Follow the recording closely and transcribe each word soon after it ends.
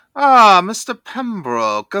Ah, Mr.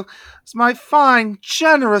 Pembroke, my fine,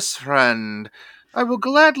 generous friend. I will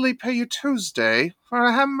gladly pay you Tuesday for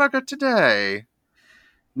a hamburger today.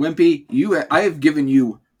 Wimpy, I have given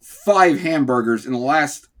you 5 hamburgers in the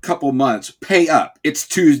last couple months. Pay up. It's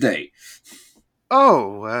Tuesday.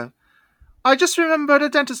 Oh, I just remembered a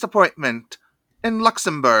dentist appointment in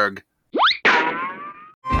Luxembourg.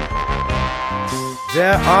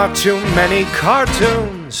 There are too many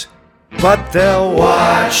cartoons, but they'll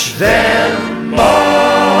watch them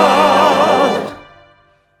all.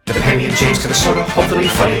 The Penny and James to the sort of hopefully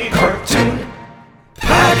funny cartoon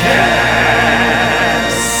podcast.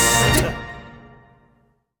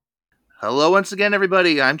 Hello once again,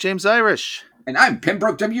 everybody. I'm James Irish. And I'm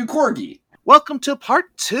Pembroke W. Corgi. Welcome to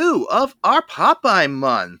part 2 of our Popeye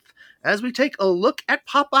month, as we take a look at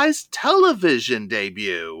Popeye's television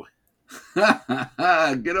debut.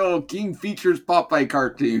 Good old King Features Popeye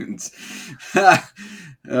cartoons.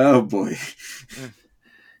 Oh boy.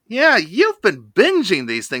 Yeah, you've been binging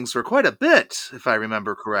these things for quite a bit, if I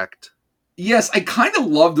remember correct. Yes, I kind of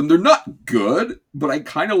love them. They're not good, but I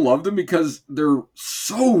kind of love them because they're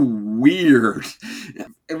so weird.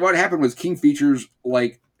 And what happened was King Features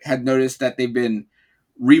had noticed that they've been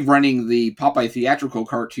rerunning the Popeye theatrical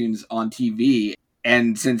cartoons on TV.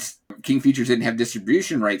 And since King Features didn't have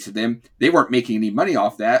distribution rights to them, they weren't making any money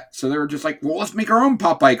off that. So they were just like, well, let's make our own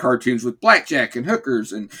Popeye cartoons with blackjack and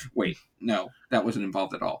hookers. And wait, no, that wasn't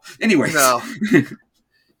involved at all. Anyways. No.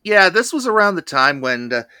 Yeah, this was around the time when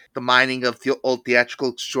the mining of the old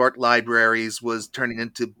theatrical short libraries was turning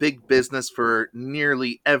into big business for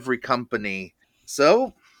nearly every company.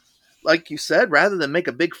 So, like you said, rather than make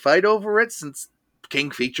a big fight over it, since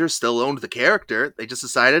King Features still owned the character, they just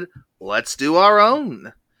decided, let's do our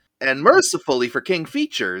own. And mercifully for King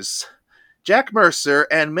Features, Jack Mercer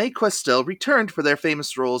and Mae Questel returned for their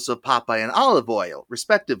famous roles of Popeye and Olive Oyl,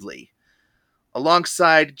 respectively,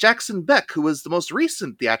 alongside Jackson Beck, who was the most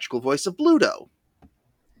recent theatrical voice of Bluto.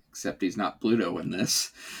 Except he's not Bluto in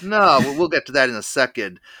this. No, we'll get to that in a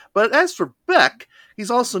second. But as for Beck,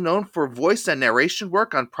 he's also known for voice and narration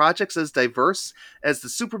work on projects as diverse as the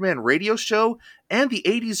Superman radio show and the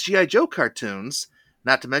 80s G.I. Joe cartoons,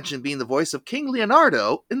 not to mention being the voice of King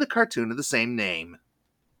Leonardo in the cartoon of the same name.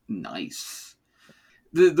 Nice.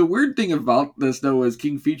 The weird thing about this, though, is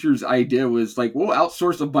King Features' idea was like, we'll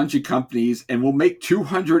outsource a bunch of companies and we'll make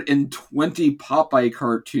 220 Popeye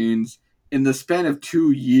cartoons in the span of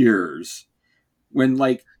 2 years. When,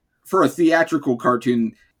 for a theatrical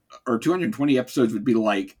cartoon, or 220 episodes would be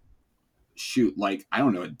I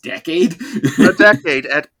don't know, a decade? A decade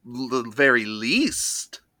at the very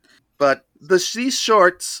least. But these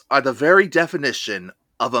shorts are the very definition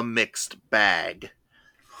of a mixed bag.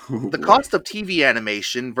 The cost of TV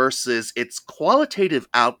animation versus its qualitative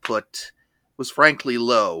output was frankly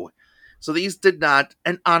low, so these did not,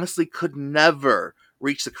 and honestly could never,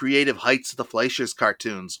 reach the creative heights of the Fleischers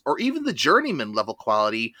cartoons, or even the journeyman level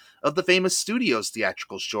quality of the famous studio's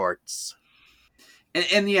theatrical shorts.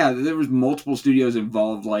 And yeah, there was multiple studios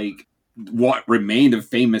involved, what remained of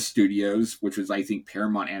famous studios, which was, I think,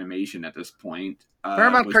 Paramount Animation at this point.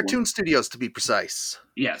 Paramount Cartoon Studios, to be precise.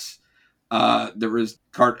 Yes. There was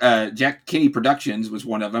Jack Kinney Productions was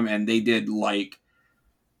one of them, and they did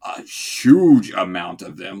a huge amount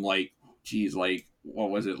of them. What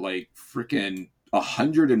was it? Freaking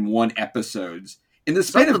 101 episodes in the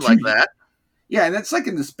span Something of 2 like that. Yeah, and that's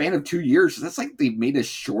in the span of 2 years. So that's they made a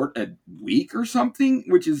short a week or something,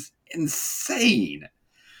 which is insane.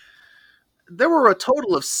 There were a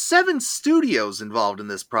total of 7 studios involved in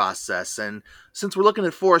this process, and since we're looking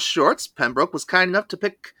at 4 shorts, Pembroke was kind enough to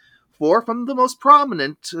pick 4 from the most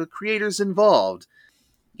prominent creators involved.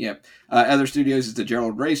 Yeah. Other studios is the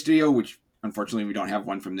Gerald Ray Studio, which unfortunately we don't have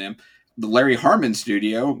one from them. The Larry Harmon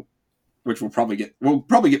Studio, which we'll probably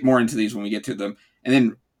get more into these when we get to them. And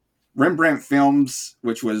then Rembrandt Films,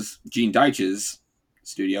 which was Gene Deitch's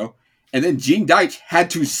studio. And then Gene Deitch had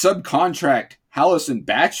to subcontract Hallison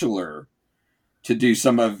Batchelor to do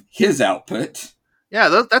some of his output.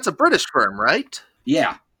 Yeah, that's a British firm, right?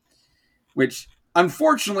 Yeah. Which,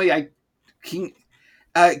 unfortunately, King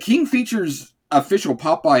Features' official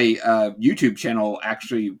Popeye YouTube channel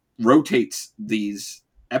actually rotates these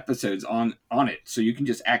episodes on it, so you can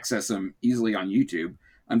just access them easily on YouTube.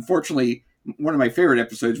 Unfortunately, one of my favorite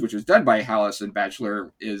episodes, which was done by Hallison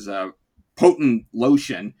Batchelor, is Potent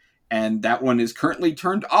Lotion, and that one is currently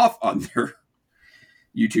turned off on their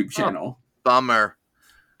YouTube channel. Oh, bummer.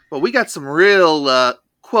 Well, we got some real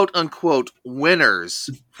quote-unquote winners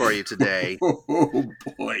for you today. Oh,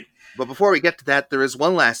 boy. But before we get to that, there is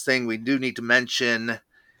one last thing we do need to mention.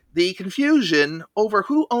 The confusion over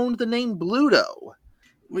who owned the name Bluto.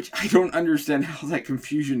 Which I don't understand how that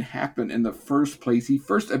confusion happened in the first place. He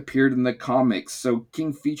first appeared in the comics, so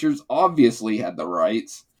King Features obviously had the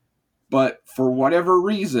rights. But for whatever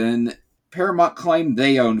reason, Paramount claimed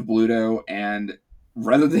they owned Bluto, and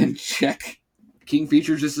rather than check, King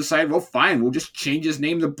Features just decided, well, fine, we'll just change his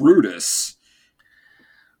name to Brutus.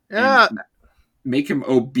 Yeah, And make him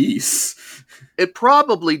obese. it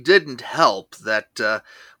probably didn't help that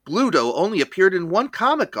Bluto only appeared in one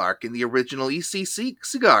comic arc in the original ECC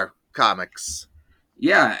Cigar comics.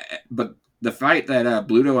 Yeah, but the fight that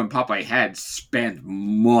Bluto and Popeye had spanned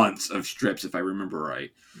months of strips, if I remember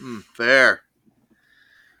right. Fair.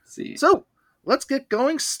 See. So, let's get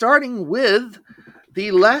going, starting with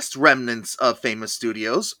the last remnants of Famous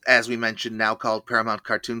Studios, as we mentioned, now called Paramount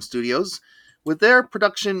Cartoon Studios, with their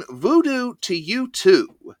production Voodoo to You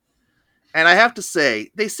 2. And I have to say,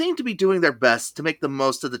 they seem to be doing their best to make the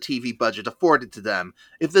most of the TV budget afforded to them,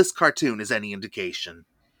 if this cartoon is any indication.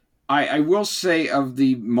 I will say, of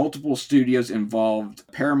the multiple studios involved,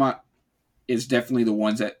 Paramount is definitely the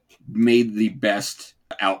ones that made the best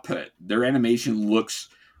output. Their animation looks,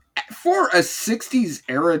 for a 60s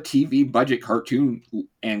era TV budget cartoon,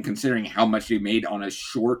 and considering how much they made on a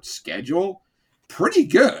short schedule, pretty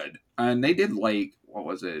good. And they did what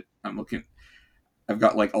was it? I've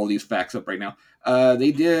got all these facts up right now.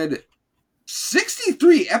 They did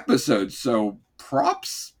 63 episodes, so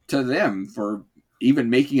props to them for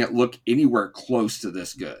even making it look anywhere close to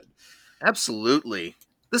this good. Absolutely.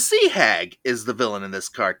 The Sea Hag is the villain in this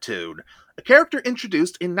cartoon, a character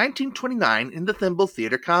introduced in 1929 in the Thimble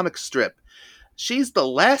Theater comic strip. She's the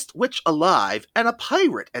last witch alive, and a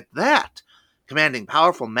pirate at that, commanding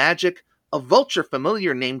powerful magic, a vulture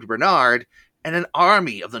familiar named Bernard, and an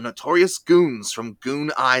army of the notorious goons from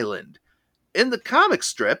Goon Island. In the comic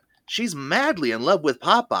strip, she's madly in love with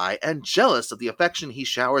Popeye and jealous of the affection he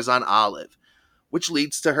showers on Olive, which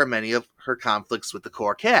leads to many of her conflicts with the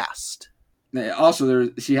core cast. Also,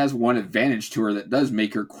 she has one advantage to her that does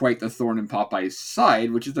make her quite the thorn in Popeye's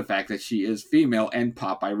side, which is the fact that she is female and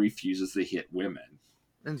Popeye refuses to hit women.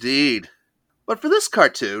 Indeed. But for this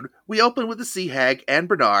cartoon, we open with the Sea Hag and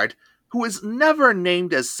Bernard, who is never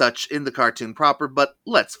named as such in the cartoon proper, but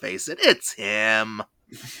let's face it, it's him.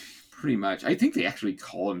 Pretty much. I think they actually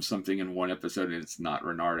call him something in one episode, and it's not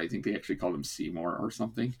Renard. I think they actually call him Seymour or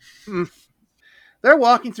something. They're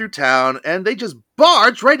walking through town, and they just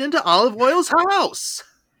barge right into Olive Oil's house.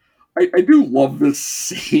 I do love this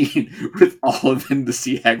scene with Olive and the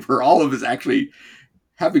Sea Hag, where Olive is actually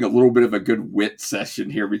having a little bit of a good wit session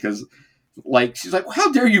here, because she's like,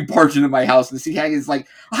 how dare you barge into my house? And the Sea Hag is like,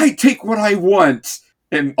 I take what I want.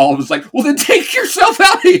 And Olive is like, well, then take yourself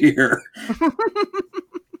out of here.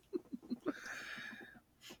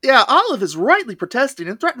 Yeah, Olive is rightly protesting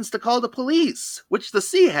and threatens to call the police, which the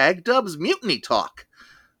Sea Hag dubs mutiny talk.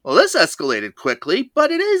 Well, this escalated quickly, but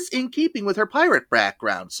it is in keeping with her pirate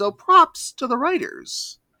background, so props to the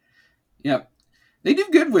writers. Yeah, they do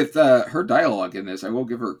good with her dialogue in this. I will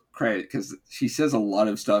give her credit, because she says a lot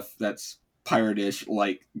of stuff that's pirate-ish,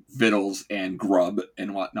 like victuals and grub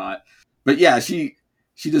and whatnot. But yeah, she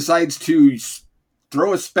decides to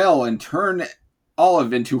throw a spell and turn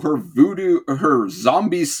Olive into her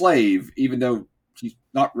zombie slave, even though she's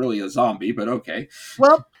not really a zombie, but okay.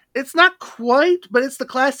 Well, it's not quite, but it's the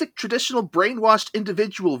classic traditional brainwashed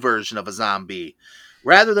individual version of a zombie,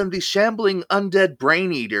 rather than the shambling undead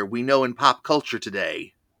brain eater we know in pop culture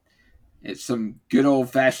today. It's some good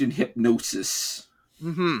old-fashioned hypnosis.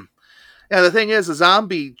 Yeah, the thing is, a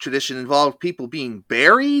zombie tradition involved people being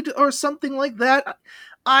buried or something like that.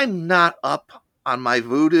 I'm not up on my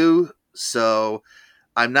voodoo, so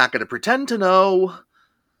I'm not going to pretend to know.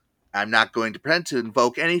 I'm not going to pretend to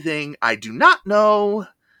invoke anything I do not know.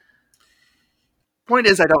 Point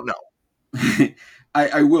is, I don't know.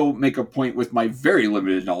 I will make a point with my very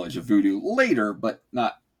limited knowledge of voodoo later, but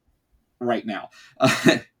not right now.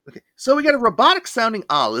 Okay, so we get a robotic-sounding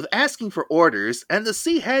Olive asking for orders, and the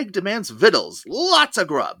Sea Hag demands victuals, lots of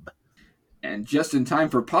grub. And just in time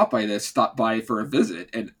for Popeye to stop by for a visit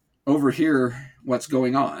and overhear what's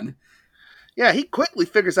going on. Yeah, he quickly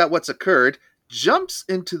figures out what's occurred, jumps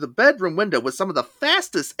into the bedroom window with some of the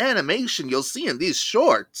fastest animation you'll see in these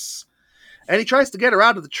shorts, and he tries to get her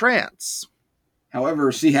out of the trance.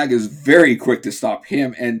 However, Sea Hag is very quick to stop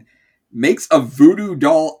him and makes a voodoo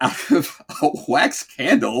doll out of a wax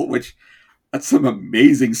candle, which, that's some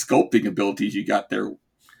amazing sculpting abilities you got there,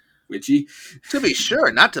 Witchy. To be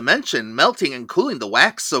sure, not to mention melting and cooling the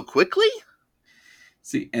wax so quickly.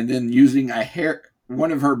 See, and then using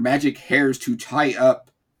one of her magic hairs to tie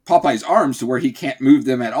up Popeye's arms to where he can't move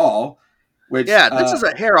them at all. Which, yeah, this is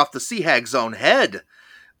a hair off the Sea Hag's own head.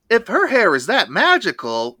 if her hair is that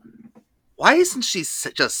magical, why isn't she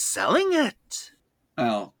just selling it?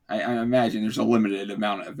 Well, I imagine there's a limited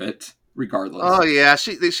amount of it, regardless. Oh yeah,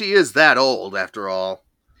 she is that old after all.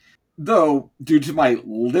 Though, due to my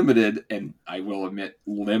limited, and I will admit,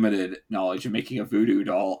 limited knowledge of making a voodoo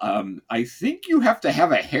doll, I think you have to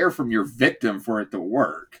have a hair from your victim for it to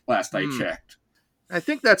work, last I checked. I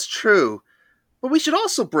think that's true. But we should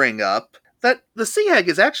also bring up that the sea hag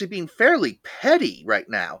is actually being fairly petty right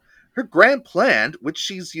now. Her grand plan, which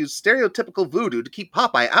she's used stereotypical voodoo to keep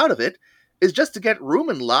Popeye out of it, is just to get room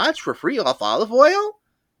and lodge for free off olive oil?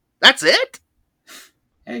 That's it?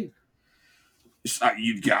 Hey,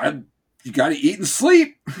 you gotta eat and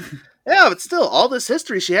sleep. Yeah, but still, all this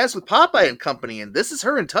history she has with Popeye and company, and this is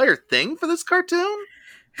her entire thing for this cartoon?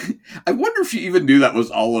 I wonder if she even knew that was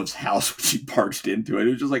Olive's house when she barged into it.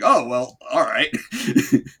 It was just like, oh, well, all right.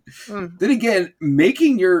 Then again,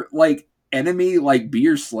 making your, enemy, be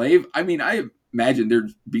your slave, I mean, I imagine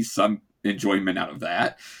there'd be some enjoyment out of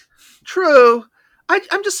that. True.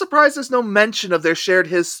 I'm just surprised there's no mention of their shared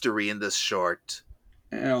history in this short.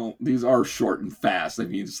 Well, these are short and fast. I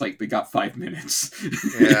mean, it's like they got 5 minutes.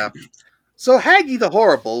 Yeah. So Haggy the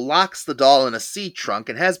Horrible locks the doll in a sea trunk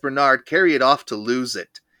and has Bernard carry it off to lose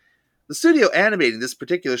it. The studio animating this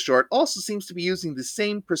particular short also seems to be using the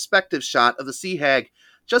same perspective shot of the sea hag,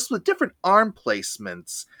 just with different arm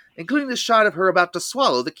placements, including the shot of her about to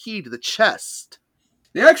swallow the key to the chest.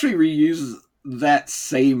 They actually reuse that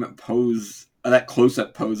same pose, that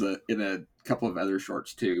close-up pose in a couple of other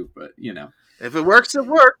shorts too, but, If it works, it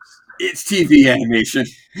works. It's TV animation.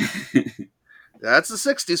 That's the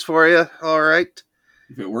 60s for you, alright.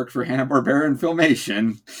 If it worked for Hanna-Barbera and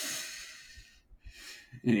Filmation.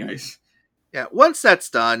 Anyways. Yeah, once that's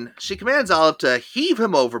done, she commands Olive to heave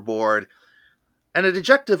him overboard, and a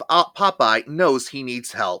dejected Popeye knows he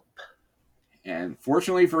needs help. And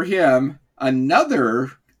fortunately for him,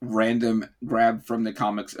 another random grab from the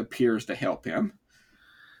comics appears to help him.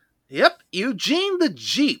 Yep, Eugene the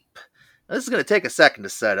Jeep. Now, this is going to take a second to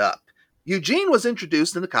set up. Eugene was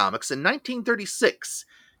introduced in the comics in 1936.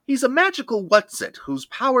 He's a magical Whatsit whose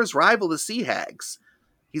powers rival the Sea Hag's.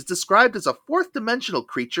 He's described as a fourth-dimensional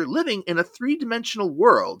creature living in a three-dimensional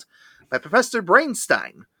world by Professor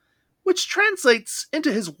Brainstein, which translates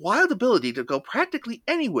into his wild ability to go practically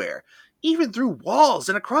anywhere, even through walls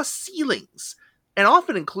and across ceilings, and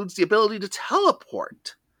often includes the ability to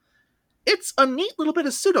teleport. It's a neat little bit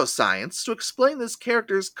of pseudoscience to explain this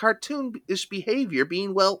character's cartoonish behavior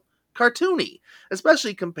being, well, cartoony,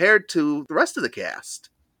 especially compared to the rest of the cast.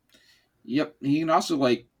 Yep, he can also,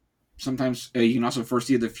 sometimes you can also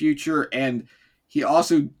foresee the future, and he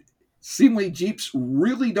also, seemingly, Jeeps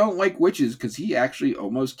really don't like witches, because he actually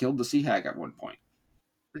almost killed the Sea Hag at one point.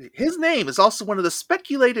 His name is also one of the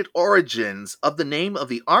speculated origins of the name of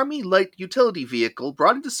the Army Light Utility Vehicle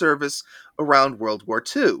brought into service around World War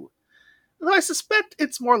II. Though I suspect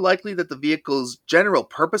it's more likely that the vehicle's General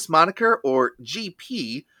Purpose moniker, or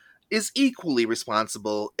GP, is equally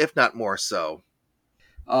responsible, if not more so.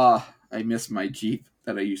 I miss my Jeep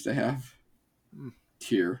that I used to have.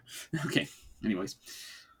 Here. Okay, anyways.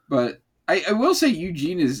 But I will say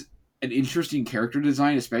Eugene is an interesting character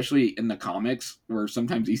design, especially in the comics, where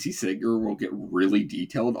sometimes E.C. Segar will get really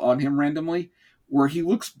detailed on him randomly, where he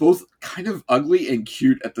looks both kind of ugly and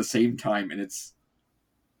cute at the same time, and it's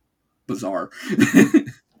bizarre.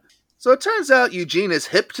 So it turns out Eugene is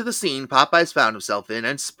hip to the scene Popeye's found himself in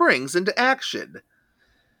and springs into action.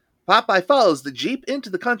 Popeye follows the Jeep into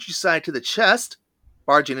the countryside to the chest,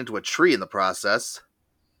 barging into a tree in the process.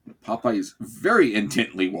 Popeye is very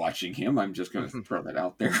intently watching him. I'm just going to throw that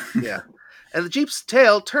out there. Yeah. And the Jeep's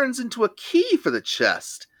tail turns into a key for the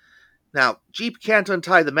chest. Now, Jeep can't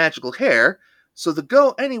untie the magical hair, so the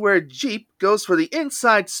Go Anywhere Jeep goes for the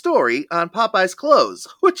inside story on Popeye's clothes,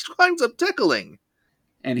 which winds up tickling.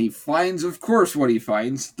 And he finds, of course, what he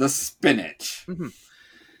finds, the spinach.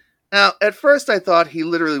 Now, at first I thought he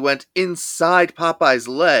literally went inside Popeye's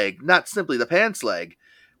leg, not simply the pants leg,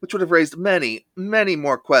 which would have raised many, many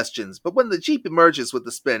more questions, but when the Jeep emerges with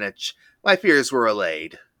the spinach, my fears were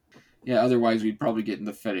allayed. Yeah, otherwise we'd probably get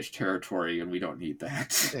into fetish territory, and we don't need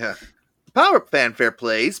that. Yeah. The power fanfare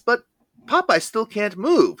plays, but Popeye still can't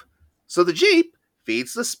move, so the Jeep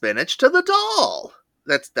feeds the spinach to the doll.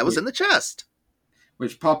 That was in the chest.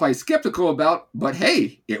 Which Popeye's skeptical about, but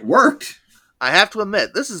hey, it worked. I have to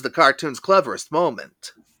admit, this is the cartoon's cleverest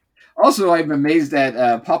moment. Also, I'm amazed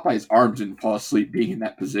that Popeye's arms didn't fall asleep being in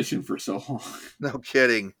that position for so long. No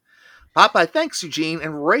kidding. Popeye thanks Eugene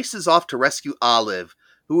and races off to rescue Olive,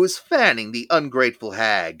 who is fanning the ungrateful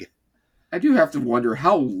hag. I do have to wonder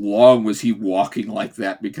how long was he walking like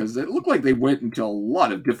that, because it looked like they went into a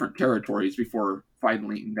lot of different territories before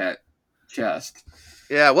finally that chest.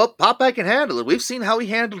 Yeah, well, Popeye can handle it. We've seen how he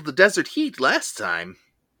handled the desert heat last time.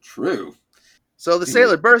 True. So the Anyway,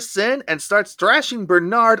 sailor bursts in and starts thrashing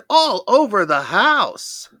Bernard all over the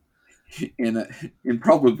house. in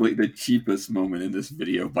probably the cheapest moment in this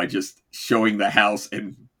video, by just showing the house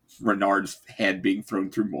and Renard's head being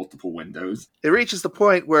thrown through multiple windows. It reaches the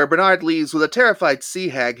point where Bernard leaves with a terrified sea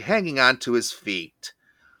hag hanging onto his feet.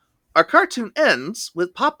 Our cartoon ends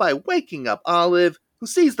with Popeye waking up Olive, who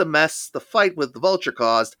sees the mess the fight with the vulture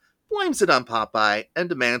caused, blames it on Popeye, and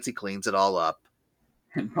demands he cleans it all up.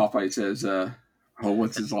 And Popeye says,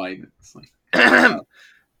 what's his line? It's like,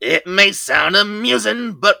 It may sound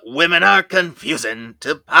amusing, but women are confusing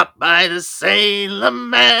to Popeye the Sailor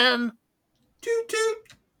Man. toot toot.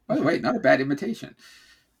 By the way, not a bad imitation.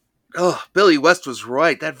 Oh, Billy West was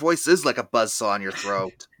right. That voice is like a buzzsaw in your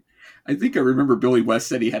throat. I think I remember Billy West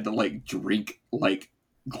said he had to like drink like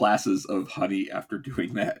glasses of honey after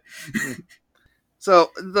doing that. So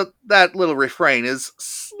that little refrain is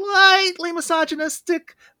slightly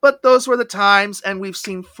misogynistic, but those were the times, and we've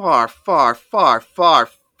seen far, far, far, far,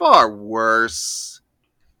 far worse.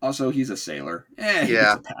 Also, he's a sailor. He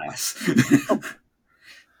Yeah. gets a pass.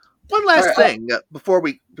 One last All right, thing before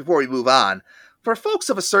we move on. For folks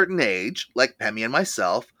of a certain age, like Pemmy and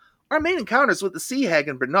myself, our main encounters with the Sea Hag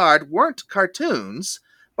and Bernard weren't cartoons,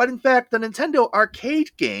 but in fact the Nintendo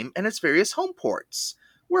arcade game and its various home ports,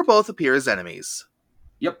 where both appear as enemies.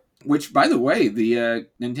 Yep. Which, by the way, the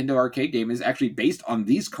Nintendo arcade game is actually based on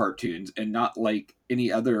these cartoons and not like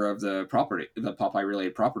any other of the Popeye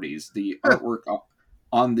related properties. The artwork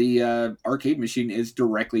on the arcade machine is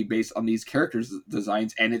directly based on these characters'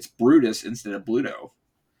 designs, and it's Brutus instead of Bluto.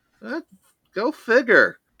 Go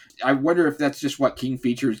figure. I wonder if that's just what King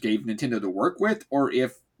Features gave Nintendo to work with, or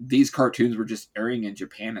if these cartoons were just airing in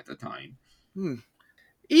Japan at the time.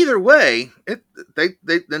 Either way,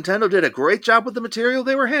 Nintendo did a great job with the material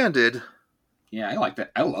they were handed. Yeah, I like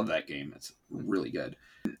that. I love that game. It's really good.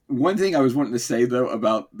 One thing I was wanting to say, though,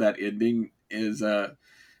 about that ending is, to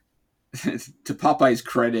Popeye's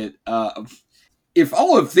credit, if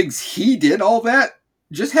Olive thinks he did all that,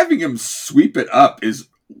 just having him sweep it up is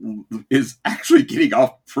actually getting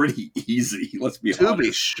off pretty easy. Let's be honest. To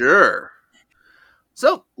be sure.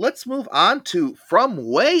 So let's move on to From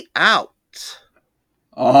Way Out.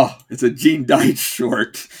 Oh, it's a Gene Deitch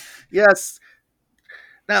short. Yes.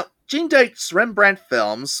 Now, Gene Deich's Rembrandt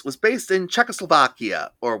Films was based in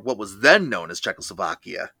Czechoslovakia, or what was then known as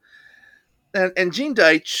Czechoslovakia. And Gene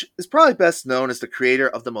Deitch is probably best known as the creator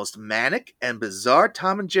of the most manic and bizarre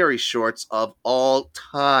Tom and Jerry shorts of all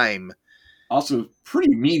time. Also,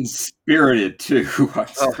 pretty mean-spirited, too.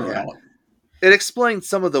 Yeah. It explains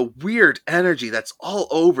some of the weird energy that's all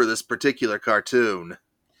over this particular cartoon.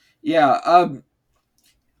 Yeah,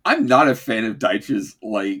 I'm not a fan of Deitch's,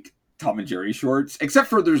 like, Tom and Jerry shorts, except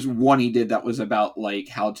for there's one he did that was about, like,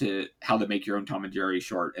 how to make your own Tom and Jerry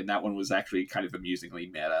short, and that one was actually kind of amusingly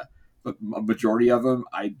meta. But a majority of them,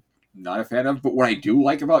 I'm not a fan of. But what I do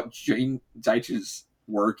like about Gene Deitch's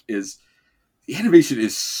work is the animation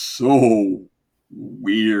is so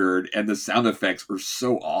weird, and the sound effects are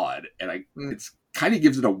so odd, and it's kind of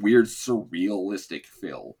gives it a weird surrealistic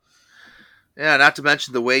feel. Yeah, not to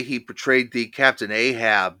mention the way he portrayed the Captain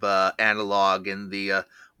Ahab analog in the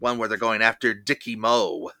one where they're going after Dickie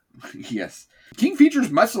Moe. Yes. King Features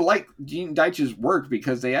must have liked Gene Deitch's work,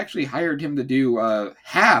 because they actually hired him to do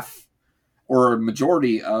half or a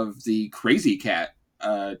majority of the Crazy Cat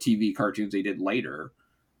TV cartoons they did later.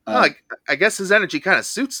 I guess his energy kind of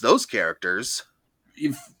suits those characters.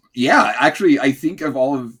 Actually, I think of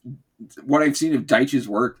all of what I've seen of Deitch's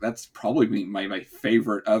work, that's probably my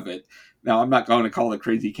favorite of it. Now, I'm not going to call the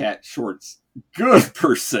Crazy Cat shorts good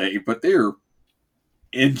per se, but they're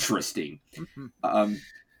interesting. Mm-hmm.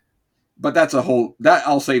 But that's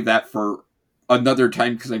I'll save that for another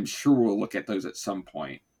time, because I'm sure we'll look at those at some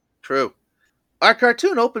point. True. Our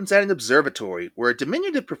cartoon opens at an observatory where a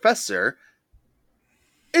diminutive professor...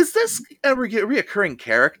 Is this a reoccurring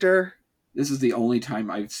character? This is the only time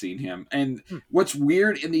I've seen him. And what's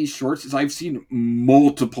weird in these shorts is I've seen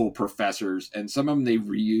multiple professors, and some of them they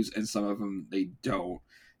reuse and some of them they don't.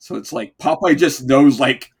 So it's like Popeye just knows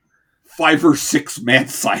like 5 or 6 mad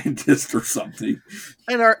scientists or something.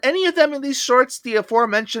 And are any of them in these shorts the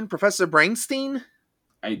aforementioned Professor Brainstein?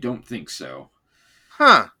 I don't think so.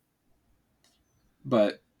 Huh.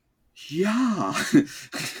 But, yeah.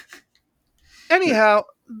 Anyhow,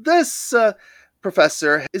 this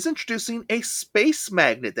professor is introducing a space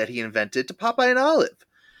magnet that he invented to Popeye and Olive.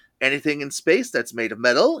 Anything in space that's made of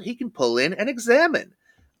metal, he can pull in and examine.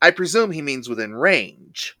 I presume he means within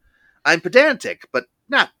range. I'm pedantic, but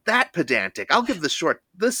not that pedantic. I'll give the short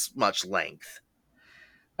this much length.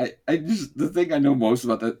 I just, the thing I know most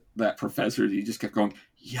about that professor is he just kept going,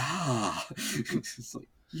 yeah. It's like,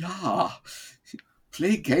 yeah.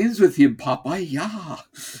 Play games with him, Popeye, yeah.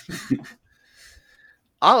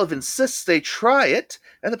 Olive insists they try it,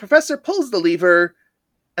 and the professor pulls the lever,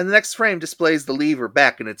 and the next frame displays the lever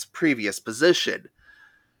back in its previous position.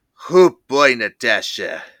 Oh boy,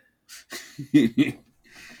 Natasha.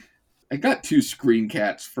 I got 2 screen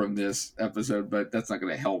caps from this episode, but that's not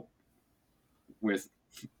going to help with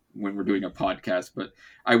when we're doing a podcast. But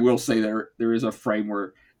I will say there is a frame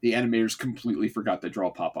where the animators completely forgot to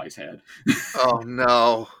draw Popeye's head. Oh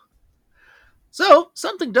no. So,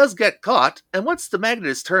 something does get caught, and once the magnet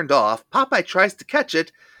is turned off, Popeye tries to catch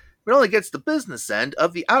it, but only gets the business end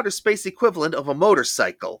of the outer space equivalent of a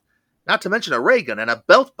motorcycle, not to mention a ray gun and a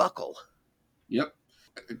belt buckle. Yep.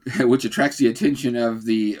 Which attracts the attention of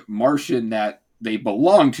the Martian that they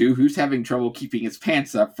belong to, who's having trouble keeping his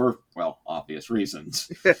pants up for, well, obvious reasons.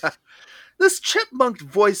 This chipmunk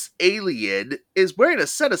voice alien is wearing a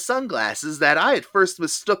set of sunglasses that I at first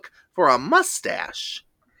mistook for a mustache.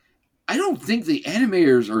 I don't think the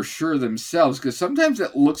animators are sure themselves, because sometimes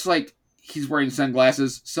it looks like he's wearing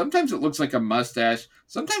sunglasses, sometimes it looks like a mustache,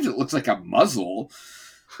 sometimes it looks like a muzzle.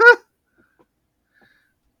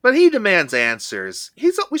 But he demands answers.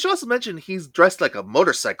 We should also mention he's dressed like a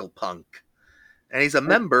motorcycle punk. And he's a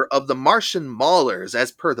member of the Martian Maulers,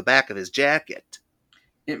 as per the back of his jacket.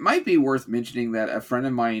 It might be worth mentioning that a friend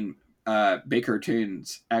of mine, Baker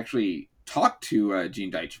Tunes, actually talked to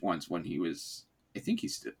Gene Deitch once when he was, I think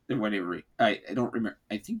he's, whenever, I don't remember,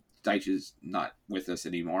 I think Deitch is not with us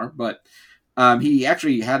anymore, but he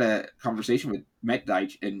actually had a conversation met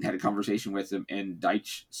Deitch and had a conversation with him, and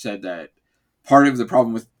Deitch said that part of the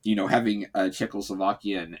problem with, having a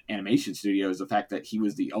Czechoslovakian animation studio is the fact that he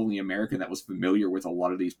was the only American that was familiar with a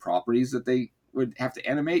lot of these properties that they would have to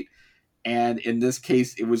animate. And in this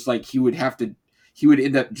case, it was like he would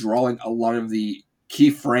end up drawing a lot of the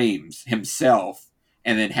key frames himself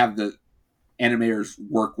and then have the animators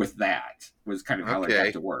work with that, was kind of how it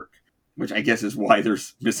had to work. Which I guess is why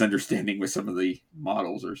there's misunderstanding with some of the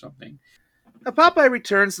models or something. Now, Popeye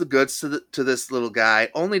returns the goods to this little guy,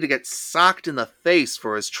 only to get socked in the face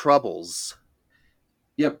for his troubles.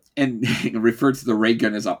 Yep, and referred to the ray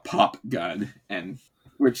gun as a pop gun, and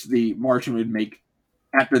which the Martian would make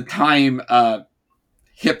at the time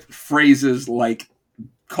hip phrases like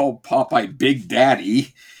call Popeye Big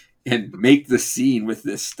Daddy and make the scene with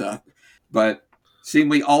this stuff. But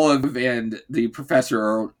seemingly Olive and the professor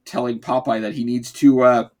are telling Popeye that he needs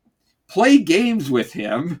to play games with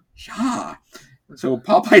him. Yeah. So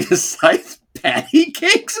Popeye decides patty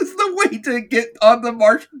cakes is the way to get on the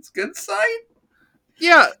Martian's good side.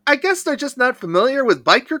 Yeah, I guess they're just not familiar with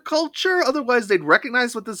biker culture. Otherwise, they'd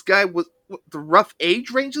recognize what the rough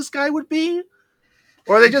age range this guy would be.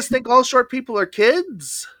 Or they just think all short people are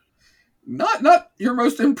kids. Not your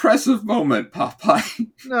most impressive moment, Popeye.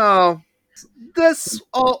 No. This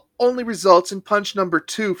all only results in punch number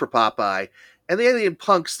 2 for Popeye, and the alien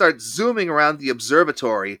punk starts zooming around the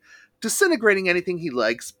observatory, disintegrating anything he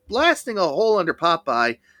likes, blasting a hole under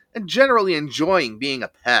Popeye, and generally enjoying being a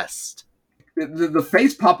pest. The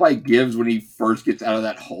face Popeye gives when he first gets out of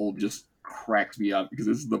that hole just cracks me up, because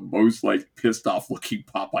it's the most pissed off looking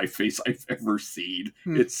Popeye face I've ever seen.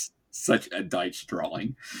 It's such a Deitch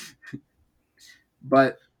drawing.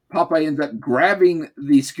 But Popeye ends up grabbing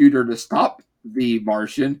the scooter to stop the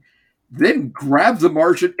Martian, then grabs the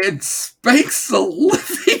Martian and spanks the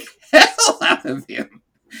living hell out of him.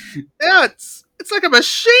 Yeah, it's like a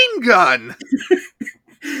machine gun.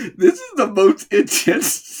 This is the most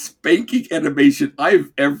intense spanking animation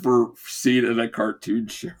I've ever seen in a cartoon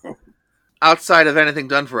show. Outside of anything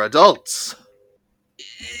done for adults.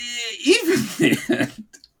 Even then.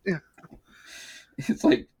 Yeah. It's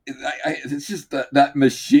like, it's just that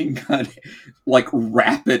machine gun,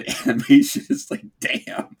 rapid animation. It's like,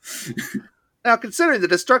 damn. Now, considering the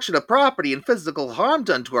destruction of property and physical harm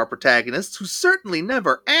done to our protagonists, who certainly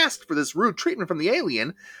never asked for this rude treatment from the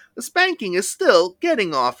alien, the spanking is still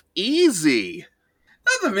getting off easy.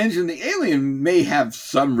 Not to mention, the alien may have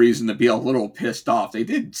some reason to be a little pissed off. They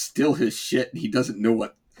did steal his shit, and he doesn't know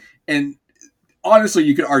what. And honestly,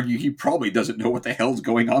 you could argue he probably doesn't know what the hell's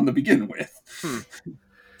going on to begin with.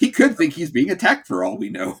 He could think he's being attacked for all we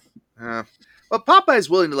know. But Popeye's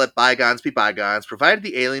willing to let bygones be bygones, provided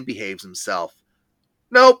the alien behaves himself.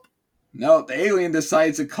 Nope. No, the alien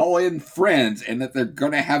decides to call in friends and that they're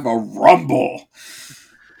going to have a rumble.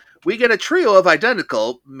 we get a trio of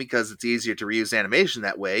identical, because it's easier to reuse animation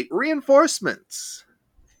that way, reinforcements.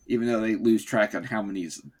 Even though they lose track on how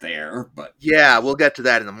many's there, but... Yeah, we'll get to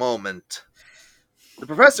that in a moment. The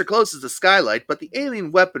professor closes the skylight, but the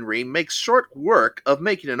alien weaponry makes short work of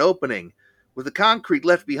making an opening, with the concrete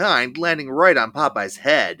left behind landing right on Popeye's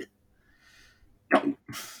head.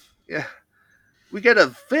 Yeah. We get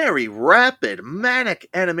a very rapid, manic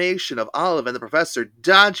animation of Olive and the professor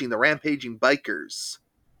dodging the rampaging bikers.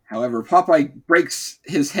 However, Popeye breaks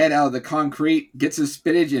his head out of the concrete, gets his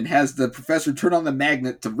spinach, and has the professor turn on the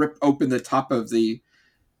magnet to rip open the top of the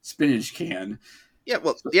spinach can. Yeah,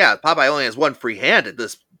 well, yeah, Popeye only has one free hand at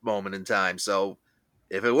this moment in time, so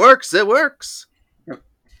if it works, it works. Yep.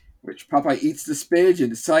 Which Popeye eats the spinach and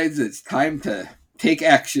decides it's time to take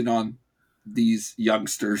action on these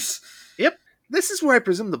youngsters. Yep. This is where I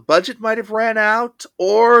presume the budget might have ran out,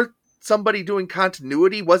 or somebody doing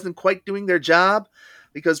continuity wasn't quite doing their job,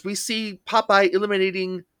 because we see Popeye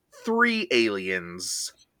eliminating 3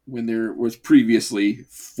 aliens. When there was previously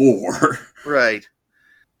 4. Right.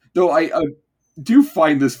 Though I do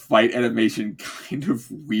find this fight animation kind of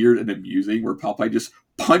weird and amusing, where Popeye just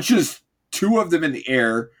punches 2 of them in the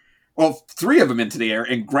air, well, 3 of them into the air,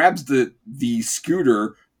 and grabs the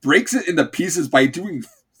scooter, breaks it into pieces by doing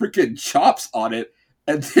freaking chops on it,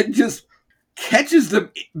 and then just catches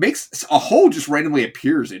them, makes a hole just randomly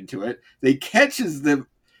appears into it. They catches the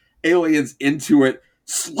aliens into it,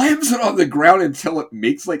 slams it on the ground until it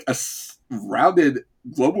makes like a rounded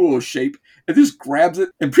global shape, and just grabs it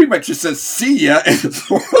and pretty much just says, "See ya," and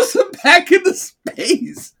throws it back into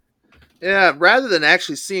space. Yeah, rather than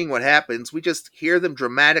actually seeing what happens, we just hear them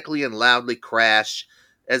dramatically and loudly crash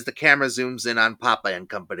as the camera zooms in on Popeye and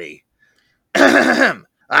company.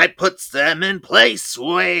 I puts them in place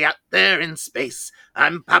way out there in space.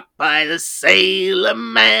 I'm Popeye the Sailor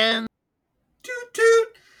Man. Toot toot.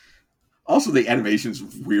 Also, the animation's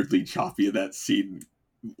weirdly choppy in that scene.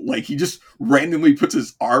 Like, he just randomly puts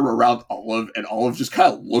his arm around Olive, and Olive just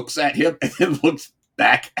kind of looks at him, and then looks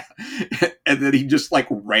back, and then he just, like,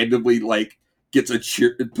 randomly, like, gets a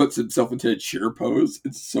cheer, and puts himself into a cheer pose.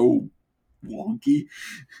 It's so wonky.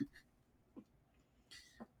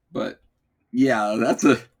 But, yeah, that's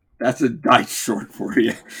a Deitch short for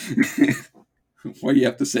you. What do you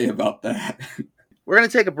have to say about that? We're going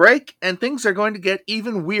to take a break, and things are going to get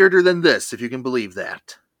even weirder than this, if you can believe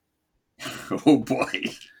that. Oh boy.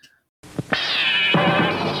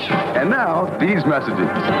 And now, these messages.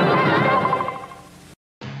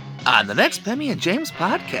 On the next Pemmy and James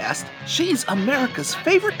podcast, she's America's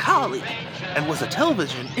favorite colleague and was a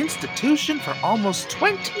television institution for almost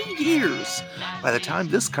 20 years by the time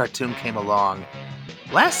this cartoon came along.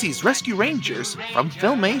 Lassie's Rescue Rangers from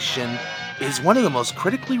Filmation is one of the most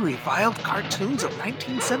critically reviled cartoons of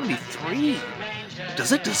 1973.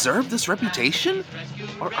 Does it deserve this reputation?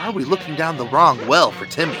 Or are we looking down the wrong well for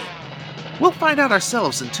Timmy? We'll find out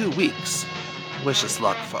ourselves in 2 weeks. Wish us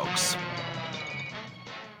luck, folks.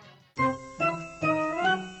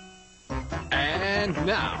 And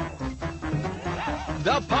now,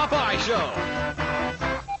 The Popeye Show.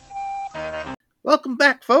 Welcome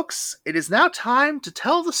back, folks. It is now time to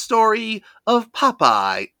tell the story of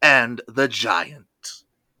Popeye and the Giant.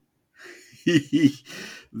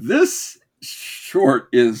 This short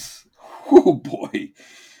is, oh boy.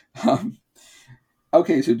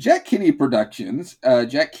 Okay, so Jack Kinney Productions.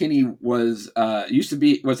 Jack Kinney was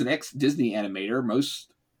an ex-Disney animator,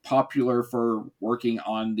 most popular for working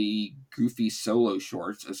on the Goofy solo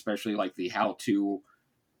shorts, especially like the How To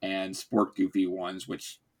and Sport Goofy ones,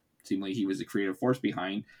 which seemingly he was the creative force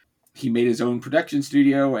behind. He made his own production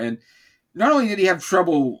studio, and not only did he have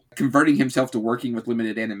trouble converting himself to working with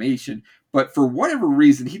limited animation, but for whatever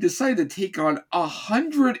reason, he decided to take on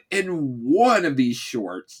 101 of these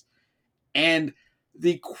shorts, and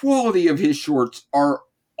the quality of his shorts are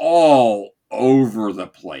all over the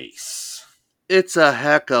place. It's a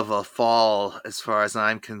heck of a fall, as far as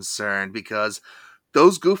I'm concerned, because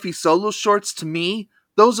those Goofy solo shorts, to me,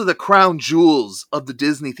 those are the crown jewels of the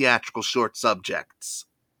Disney theatrical short subjects.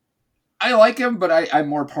 I like him, but I'm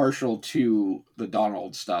more partial to the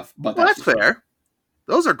Donald stuff. But that's fair.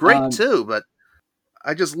 Those are great too, but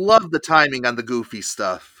I just love the timing on the Goofy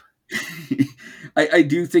stuff. I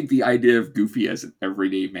do think the idea of Goofy as an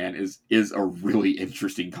everyday man is a really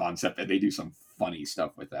interesting concept, and they do some funny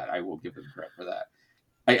stuff with that. I will give them credit for that.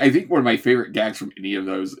 I think one of my favorite gags from any of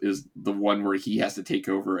those is the one where he has to take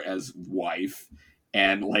over as wife,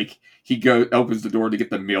 and like he opens the door to get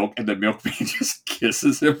the milk, and the milkman just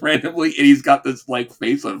kisses him randomly, and he's got this like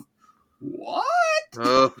face of what?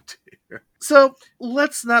 Oh dear. So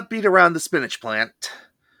let's not beat around the spinach plant.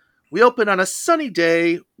 We open on a sunny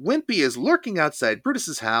day. Wimpy is lurking outside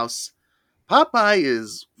Brutus's house. Popeye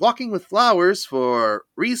is walking with flowers for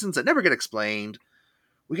reasons that never get explained.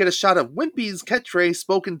 We get a shot of Wimpy's catchphrase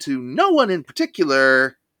spoken to no one in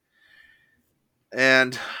particular.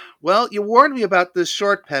 And, well, you warned me about this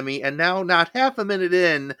short, Pemmy, and now not half a minute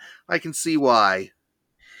in, I can see why.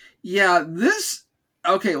 Yeah,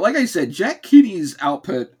 okay, like I said, Jack Kinney's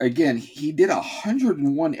output, again, he did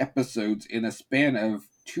 101 episodes in a span of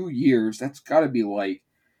 2 years. That's gotta be, like,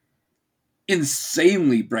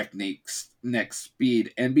 insanely breakneck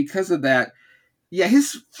speed. And because of that, yeah,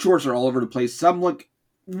 his shorts are all over the place. Some look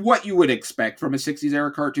what you would expect from a 60s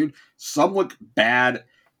era cartoon. Some look bad.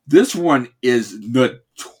 This one is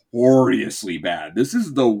notoriously bad. This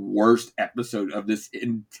is the worst episode of this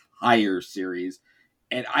entire series.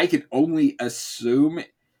 And I can only assume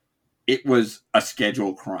it was a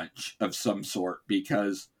schedule crunch of some sort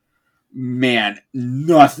because, man,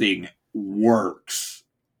 nothing works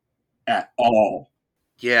at all.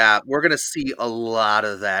 Yeah, we're going to see a lot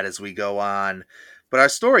of that as we go on. But our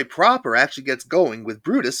story proper actually gets going with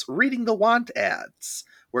Brutus reading the want ads,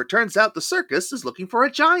 where it turns out the circus is looking for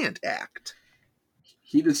a giant act.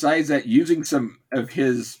 He decides that using some of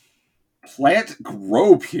his plant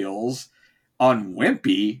grow pills on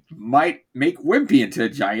Wimpy might make Wimpy into a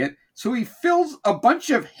giant, so he fills a bunch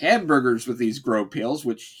of hamburgers with these grow pills,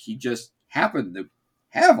 which he just happened to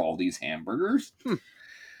have all these hamburgers.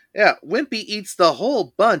 Yeah, Wimpy eats the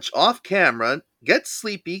whole bunch off camera, gets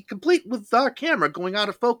sleepy, complete with our camera going out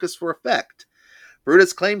of focus for effect.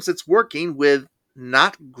 Brutus claims it's working with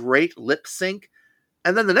not great lip sync,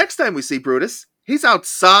 and then the next time we see Brutus, he's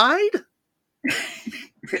outside?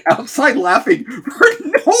 Outside laughing for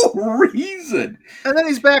no reason. And then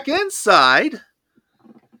he's back inside.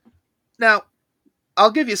 Now,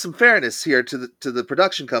 I'll give you some fairness here to the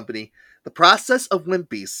production company. The process of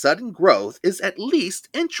Wimpy's sudden growth is at least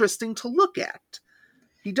interesting to look at.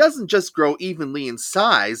 He doesn't just grow evenly in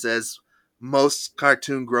size as most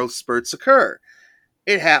cartoon growth spurts occur.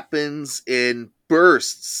 It happens in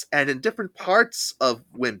bursts and in different parts of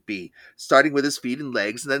Wimpy, starting with his feet and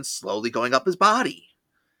legs and then slowly going up his body.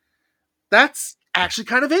 That's actually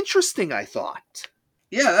kind of interesting, I thought.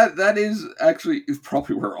 Yeah, that is actually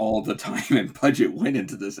probably where all the time and budget went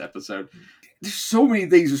into this episode. There's so many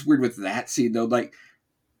things just weird with that scene, though. Like,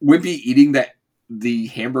 Wimpy eating the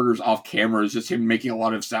hamburgers off camera is just him making a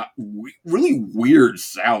lot of really weird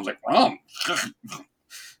sounds, like,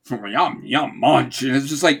 yum, yum, munch. And it's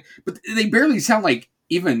just like, but they barely sound like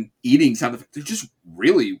even eating sound effects. They're just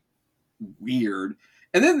really weird.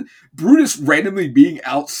 And then Brutus randomly being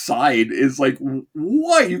outside is like,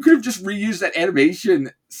 why? You could have just reused that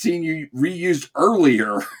animation scene you reused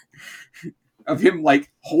earlier of him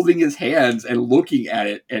like holding his hands and looking at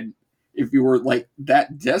it. And if you were like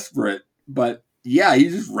that desperate, but yeah,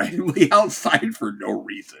 he's just randomly outside for no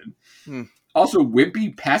reason. Also,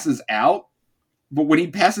 Wimpy passes out, but when he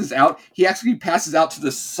passes out, he actually passes out to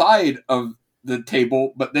the side of the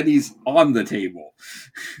table, but then he's on the table.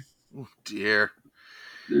 Oh, dear.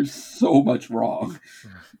 There's so much wrong.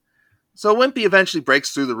 So Wimpy eventually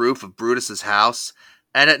breaks through the roof of Brutus's house,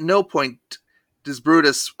 and at no point does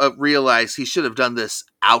Brutus realize he should have done this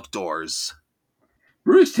outdoors.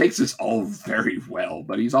 Brutus takes this all very well,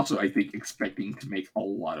 but he's also, I think, expecting to make a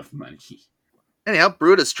lot of money. Anyhow,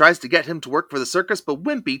 Brutus tries to get him to work for the circus, but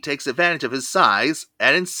Wimpy takes advantage of his size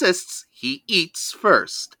and insists he eats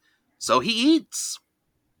first. So he eats.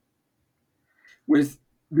 With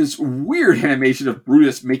this weird animation of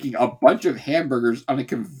Brutus making a bunch of hamburgers on a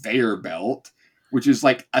conveyor belt, which is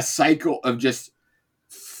like a cycle of just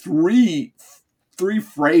three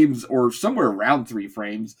frames or somewhere around 3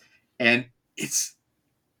 frames. And it's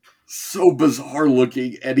so bizarre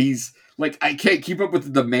looking. And he's like, I can't keep up with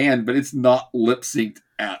the demand, but it's not lip synced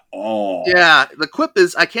at all. Yeah, the quip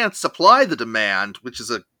is, I can't supply the demand, which is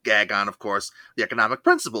a gag on, of course, the economic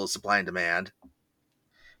principle of supply and demand.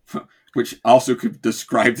 Which also could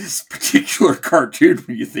describe this particular cartoon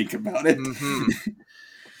when you think about it. Mm-hmm.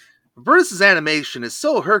 Brutus's animation is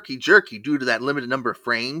so herky-jerky due to that limited number of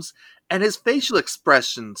frames, and his facial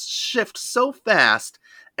expressions shift so fast,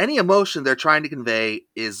 any emotion they're trying to convey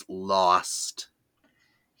is lost.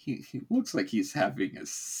 He looks like he's having a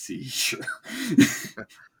seizure.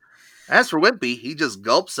 As for Wimpy, he just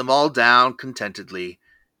gulps them all down contentedly,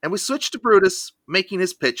 and we switch to Brutus making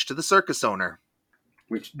his pitch to the circus owner.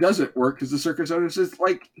 Which doesn't work because the circus owner says,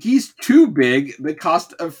 like, he's too big. The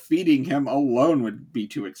cost of feeding him alone would be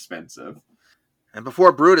too expensive. And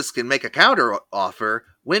before Brutus can make a counter offer,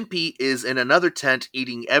 Wimpy is in another tent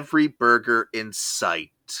eating every burger in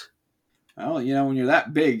sight. Well, when you're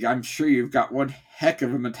that big, I'm sure you've got one heck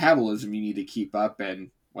of a metabolism you need to keep up, and,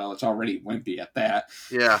 well, it's already wimpy at that.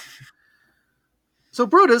 Yeah. So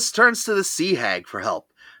Brutus turns to the sea hag for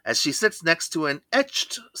help, as she sits next to an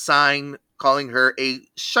etched sign calling her a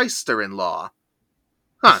shyster-in-law.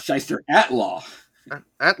 Huh. Shyster at law.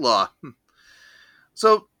 At law.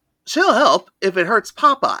 So she'll help if it hurts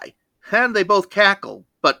Popeye, and they both cackle,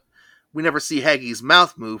 but we never see Haggy's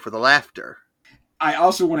mouth move for the laughter. I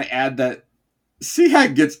also want to add that Sea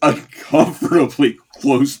Hag gets uncomfortably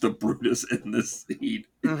close to Brutus in this scene.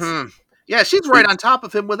 Mm-hmm. Yeah, she's right on top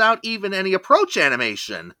of him without even any approach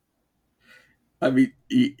animation. I mean,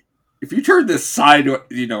 if you turn this side,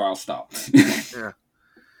 I'll stop. Yeah.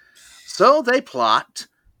 So they plot,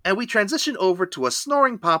 and we transition over to a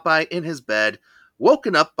snoring Popeye in his bed,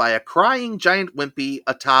 woken up by a crying giant wimpy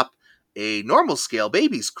atop a normal-scale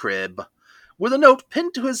baby's crib, with a note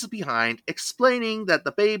pinned to his behind explaining that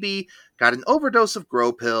the baby got an overdose of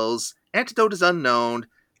grow pills, antidote is unknown,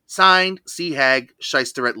 signed Sea Hag,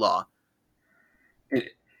 Shyster at Law.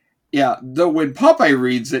 Yeah, though when Popeye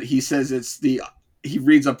reads it, he says he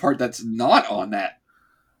reads a part that's not on that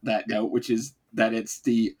note, which is that it's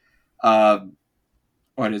the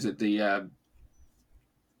what is it? The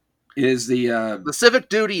civic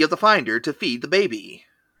duty of the finder to feed the baby.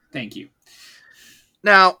 Thank you.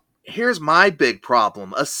 Now, here's my big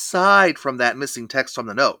problem, aside from that missing text from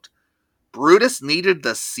the note. Brutus needed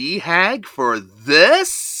the Sea Hag for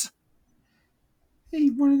this? He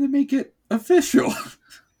wanted to make it official.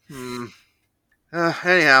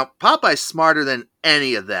 Anyhow, Popeye's smarter than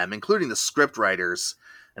any of them, including the scriptwriters,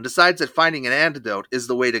 and decides that finding an antidote is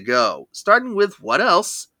the way to go, starting with, what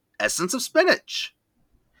else? Essence of spinach.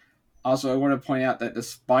 Also, I want to point out that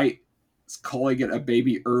despite calling it a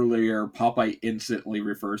baby earlier, Popeye instantly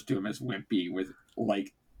refers to him as Wimpy with,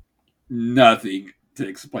 nothing to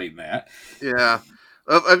explain that. Yeah.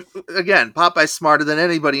 Again, Popeye's smarter than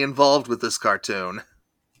anybody involved with this cartoon.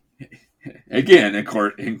 Again,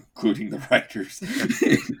 including the writers.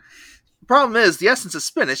 The problem is, the essence of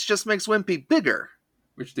spinach just makes Wimpy bigger.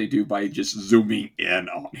 Which they do by just zooming in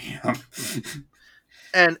on him.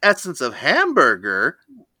 And essence of hamburger,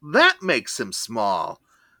 that makes him small.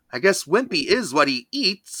 I guess Wimpy is what he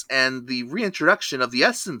eats, and the reintroduction of the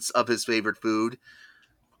essence of his favorite food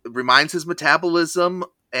reminds his metabolism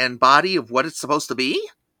and body of what it's supposed to be?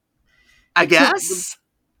 I guess.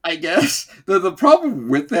 The problem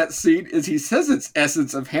with that scene is he says it's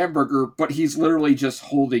essence of hamburger, but he's literally just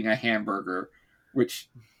holding a hamburger, which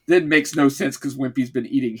then makes no sense because Wimpy's been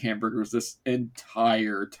eating hamburgers this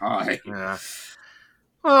entire time. Yeah.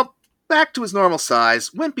 Well, back to his normal size,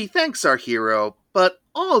 Wimpy thanks our hero, but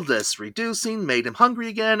all this reducing made him hungry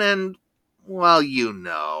again, and, well,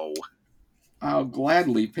 I'll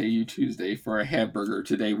gladly pay you Tuesday for a hamburger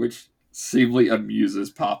today, which seemingly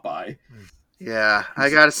amuses Popeye. Yeah, I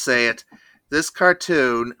gotta say it. This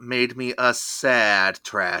cartoon made me a sad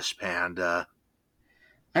trash panda.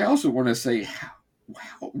 I also want to say,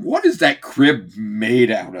 what is that crib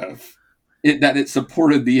made out of? That it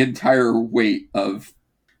supported the entire weight of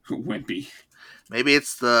Wimpy. Maybe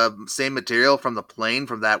it's the same material from the plane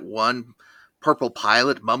from that one purple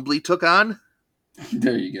pilot Mumbly took on?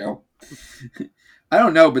 There you go. I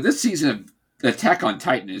don't know, but this season of Attack on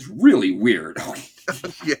Titan is really weird.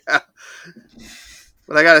 Yeah.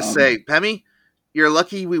 But I gotta say, Pemmy, you're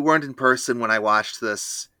lucky we weren't in person when I watched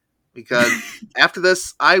this. Because after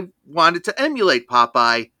this, I wanted to emulate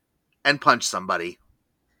Popeye and punch somebody.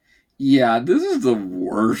 Yeah, this is the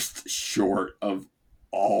worst short of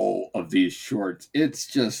all of these shorts. It's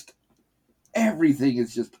just, everything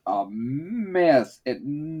is just a mess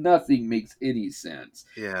and nothing makes any sense.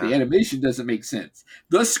 Yeah. The animation doesn't make sense.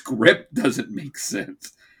 The script doesn't make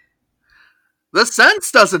sense. The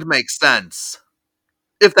sense doesn't make sense.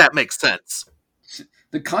 If that makes sense.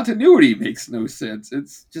 The continuity makes no sense.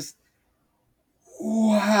 It's just,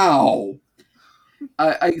 wow.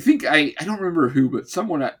 I think, I don't remember who, but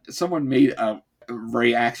someone made a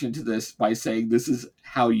reaction to this by saying this is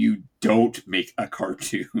how you don't make a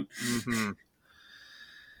cartoon. Mm-hmm.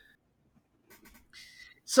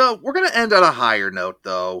 So we're going to end on a higher note,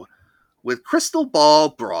 though, with Crystal Ball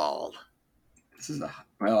Brawl. This is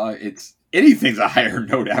anything's a higher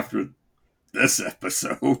note after this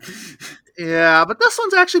episode. Yeah, but this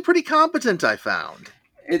one's actually pretty competent, I found.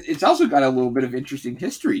 It's also got a little bit of interesting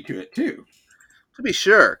history to it, too. To be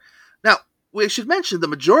sure. Now, we should mention the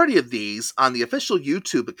majority of these on the official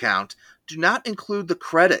YouTube account do not include the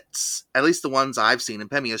credits, at least the ones I've seen and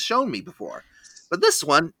Pemmy has shown me before. But this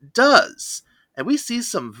one does, and we see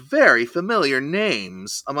some very familiar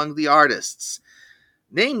names among the artists,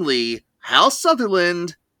 namely Hal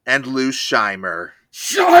Sutherland and Lou Scheimer.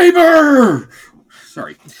 Scheimer!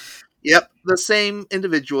 Sorry. Yep, the same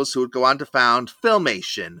individuals who would go on to found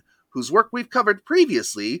Filmation, whose work we've covered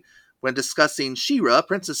previously when discussing She-Ra,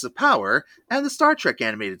 Princess of Power, and the Star Trek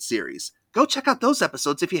animated series. Go check out those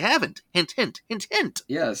episodes if you haven't. Hint, hint, hint, hint.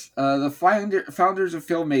 Yes, the founders of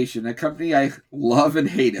Filmation, a company I love and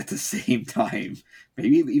hate at the same time.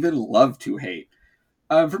 Maybe even love to hate.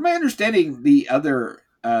 From my understanding, the other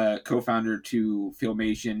co-founder to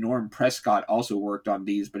Filmation, Norm Prescott, also worked on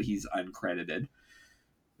these, but he's uncredited.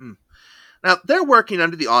 Now, they're working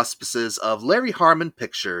under the auspices of Larry Harmon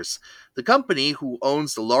Pictures, the company who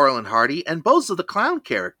owns the Laurel and Hardy and Bozo the Clown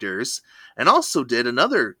characters, and also did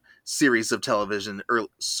another series of television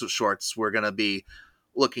shorts we're going to be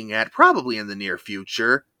looking at probably in the near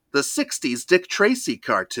future, the 60s Dick Tracy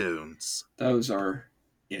cartoons. Those are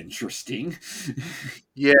interesting.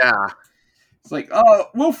 Yeah. It's like,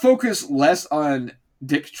 we'll focus less on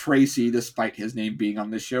Dick Tracy, despite his name being on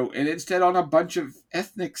the show, and instead on a bunch of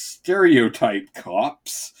ethnic stereotype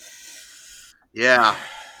cops. Yeah.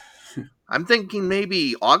 I'm thinking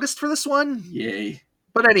maybe August for this one. Yay.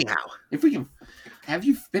 But anyhow. If we can... Have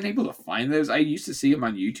you been able to find those? I used to see them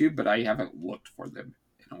on YouTube, but I haven't looked for them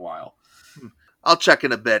in a while. I'll check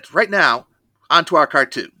in a bit. Right now, onto our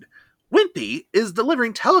cartoon. Wimpy is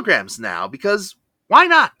delivering telegrams now because why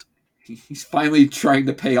not? He's finally trying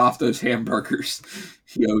to pay off those hamburgers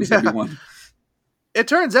he owes everyone. It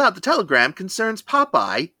turns out the telegram concerns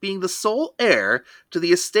Popeye being the sole heir to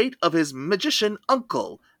the estate of his magician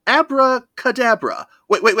uncle, Abracadabra.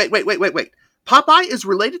 Wait. Popeye is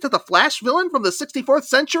related to the Flash villain from the 64th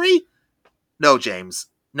century? No, James.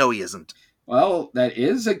 No, he isn't. Well, that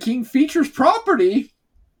is a King Features property.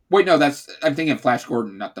 Wait, no, I'm thinking Flash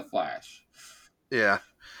Gordon, not the Flash. Yeah.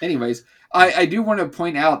 Anyways, I do want to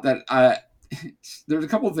point out that there's a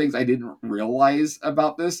couple of things I didn't realize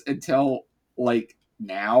about this until, like,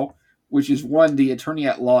 now, which is, one, the attorney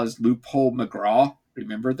at law is Loophole McGraw.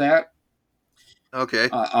 Remember that? Okay.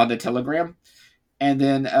 On the telegram. And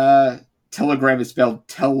then telegram is spelled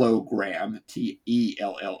telegram,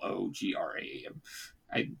 Tellogram.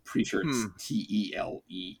 I'm pretty sure it's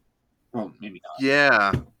Tele. Well, maybe not.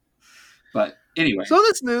 Yeah. But anyway. So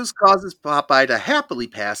this news causes Popeye to happily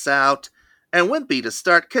pass out, and Wimpy to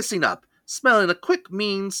start kissing up, smelling a quick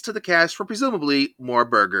means to the cash for presumably more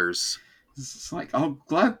burgers. It's like, I'll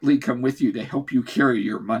gladly come with you to help you carry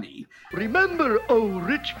your money. Remember, oh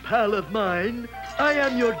rich pal of mine, I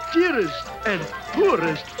am your dearest and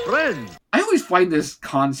poorest friend. I always find this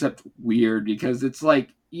concept weird because it's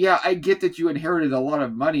like, yeah, I get that you inherited a lot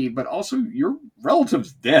of money, but also your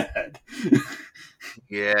relative's dead.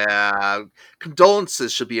 Yeah,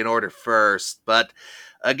 condolences should be in order first, but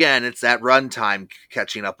again, it's that runtime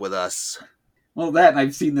catching up with us. Well, that, and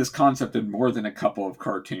I've seen this concept in more than a couple of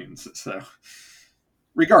cartoons, so...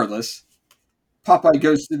 Regardless, Popeye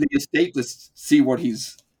goes to the estate to see what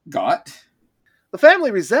he's got. The family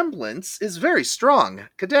resemblance is very strong.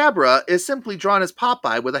 Kadabra is simply drawn as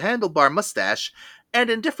Popeye with a handlebar mustache and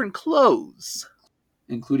in different clothes.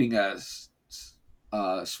 Including a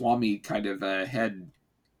Swami kind of a head,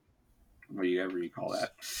 whatever you call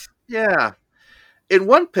that. Yeah. In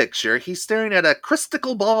one picture, he's staring at a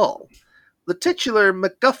crystal ball, the titular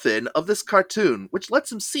MacGuffin of this cartoon, which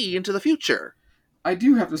lets him see into the future. I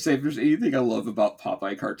do have to say, if there's anything I love about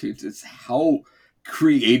Popeye cartoons, it's how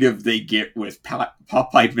creative they get with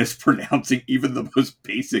Popeye mispronouncing even the most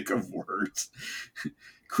basic of words.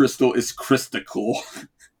 Crystal is Christical.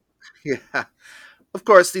 Yeah. Of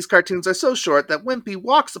course, these cartoons are so short that Wimpy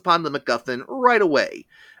walks upon the MacGuffin right away.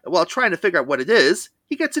 And while trying to figure out what it is,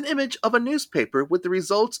 he gets an image of a newspaper with the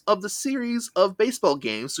results of the series of baseball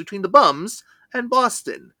games between the Bums and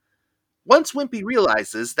Boston. Once Wimpy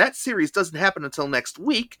realizes that series doesn't happen until next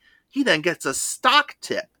week, he then gets a stock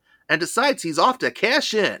tip and decides he's off to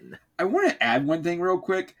cash in. I want to add one thing real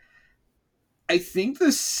quick. I think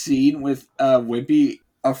the scene with Wimpy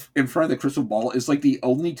in front of the crystal ball is like the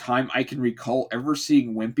only time I can recall ever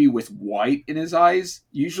seeing Wimpy with white in his eyes.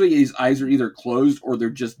 Usually his eyes are either closed or they're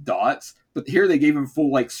just dots. But here they gave him full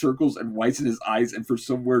like circles and whites in his eyes, and for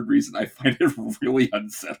some weird reason I find it really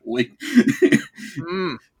unsettling.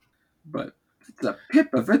 But it's a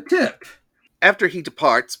pip of a tip. After he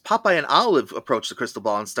departs, Popeye and Olive approach the crystal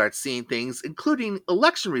ball and start seeing things, including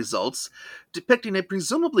election results depicting a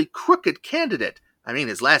presumably crooked candidate. I mean,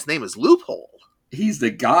 his last name is Loophole. He's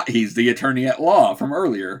the attorney at law from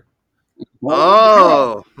earlier.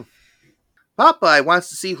 Oh. Popeye wants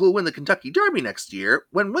to see who'll win the Kentucky Derby next year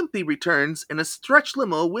when Wimpy returns in a stretch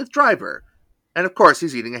limo with driver. And of course,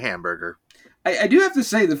 he's eating a hamburger. I do have to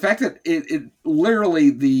say the fact that it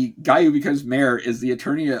literally the guy who becomes mayor is the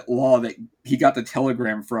attorney at law that he got the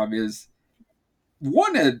telegram from is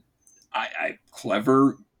one a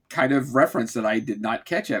clever kind of reference that I did not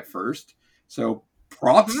catch at first. So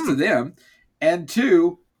props to them. And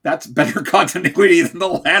two, that's better continuity than the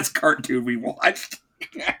last cartoon we watched.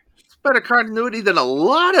 It's better continuity than a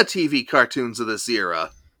lot of TV cartoons of this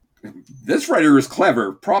era. This writer is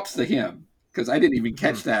clever. Props to him, because I didn't even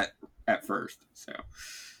catch that at first.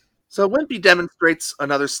 So Wimpy demonstrates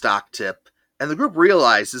another stock tip, and the group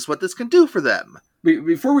realizes what this can do for them.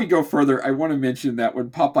 Before we go further, I want to mention that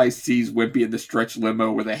when Popeye sees Wimpy in the stretch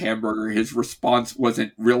limo with a hamburger, his response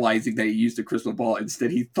wasn't realizing that he used a crystal ball.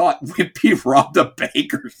 Instead, he thought Wimpy robbed a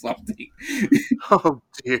bank or something. Oh,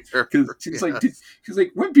 dear. Because she's like,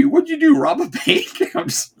 Wimpy, what'd you do, rob a bank? I'm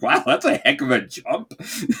just, wow, that's a heck of a jump.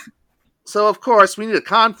 So, of course, we need a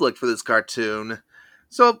conflict for this cartoon.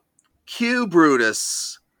 So, cue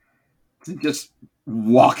Brutus. Just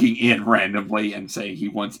walking in randomly and saying he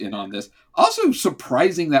wants in on this. Also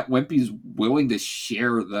surprising that Wimpy's willing to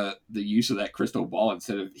share the use of that crystal ball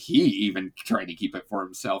instead of he even trying to keep it for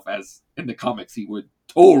himself, as in the comics he would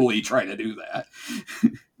totally try to do that.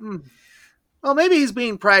 Well, maybe he's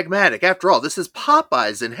being pragmatic. After all, this is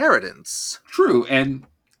Popeye's inheritance. True, and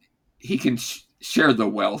he can share the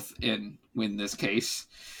wealth in this case.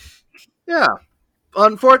 Yeah.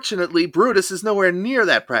 Unfortunately, Brutus is nowhere near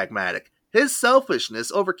that pragmatic. His selfishness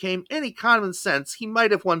overcame any common sense he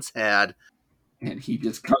might have once had. And he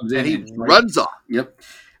just comes in and he runs off. Yep.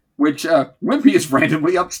 Which Wimpy is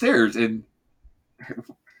randomly upstairs and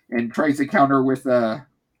tries to counter with what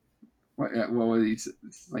was he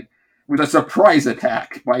like with a surprise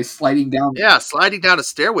attack by sliding down. Yeah, sliding down a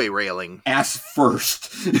stairway railing. Ass first.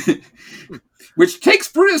 Which takes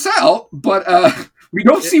Brutus out, but we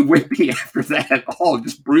don't see Wimpy after that at all.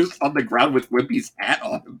 Just Brutus on the ground with Wimpy's hat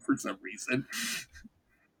on him for some reason.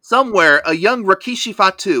 Somewhere, a young Rikishi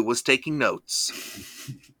Fatu was taking notes.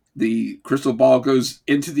 The crystal ball goes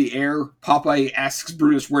into the air. Popeye asks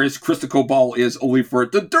Brutus where his crystal ball is, only for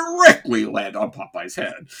it to directly land on Popeye's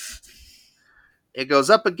head. It goes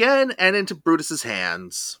up again and into Brutus's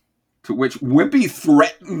hands. To which Wimpy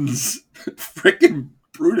threatens frickin'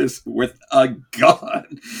 Brutus with a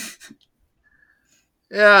gun.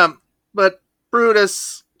 Yeah, but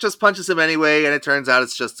Brutus just punches him anyway, and it turns out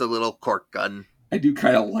it's just a little cork gun. I do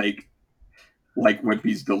kind of like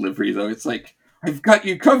Wimpy's delivery, though. It's like, I've got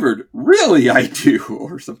you covered. Really, I do.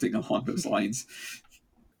 Or something along those lines.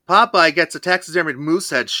 Popeye gets a taxidermied moose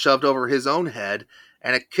head shoved over his own head,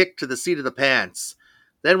 and a kick to the seat of the pants.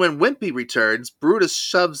 Then when Wimpy returns, Brutus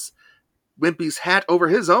shoves Wimpy's hat over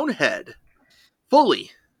his own head.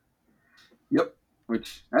 Fully. Yep.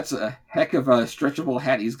 Which, that's a heck of a stretchable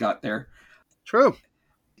hat he's got there. True.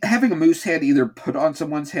 Having a moose head either put on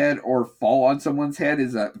someone's head or fall on someone's head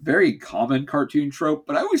is a very common cartoon trope,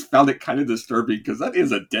 but I always found it kind of disturbing because that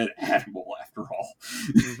is a dead animal after all.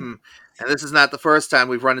 Mm-hmm. And this is not the first time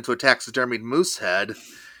we've run into a taxidermied moose head.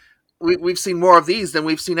 We've seen more of these than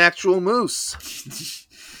we've seen actual moose.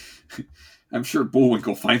 I'm sure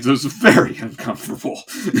Bullwinkle finds those very uncomfortable.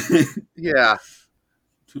 Yeah.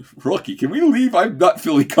 Rocky, can we leave? I'm not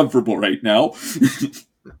feeling comfortable right now.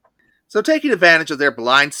 So taking advantage of their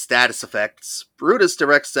blind status effects, Brutus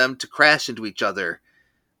directs them to crash into each other.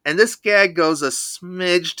 And this gag goes a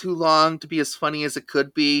smidge too long to be as funny as it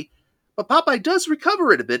could be, but Popeye does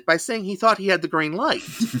recover it a bit by saying he thought he had the green light.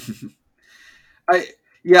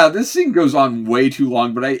 Yeah, this scene goes on way too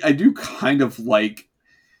long, but I do kind of like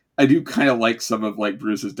some of like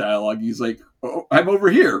Bruce's dialogue. He's like, "Oh, I'm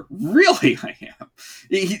over here." Really, I am.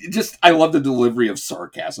 I love the delivery of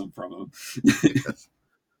sarcasm from him. Yes.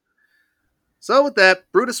 So with that,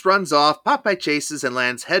 Brutus runs off, Popeye chases and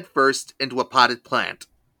lands headfirst into a potted plant.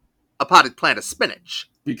 A potted plant of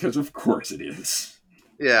spinach. Because of course it is.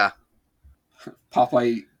 Yeah.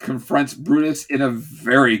 Popeye confronts Brutus in a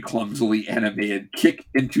very clumsily animated kick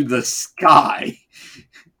into the sky.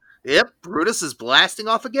 Yep, Brutus is blasting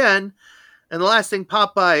off again. And the last thing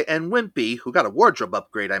Popeye and Wimpy, who got a wardrobe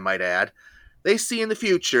upgrade I might add, they see in the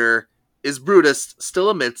future is Brutus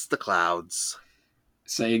still amidst the clouds.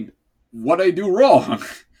 Saying, "What I do wrong?"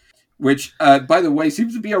 Which, by the way,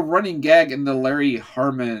 seems to be a running gag in the Larry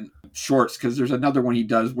Harmon shorts, because there's another one he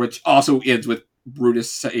does, which also ends with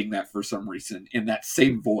Brutus saying that for some reason, in that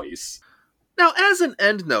same voice. Now, as an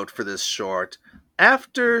end note for this short,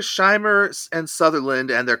 after Scheimer and Sutherland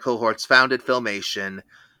and their cohorts founded Filmation,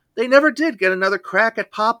 they never did get another crack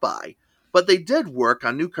at Popeye, but they did work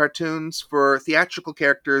on new cartoons for theatrical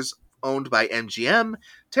characters owned by MGM,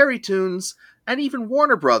 Terry Toons, and even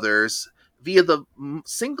Warner Brothers, via the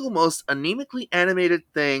single most anemically animated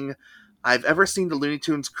thing I've ever seen the Looney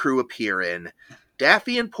Tunes crew appear in.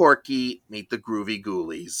 Daffy and Porky meet the Groovy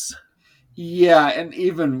Ghoulies. Yeah, and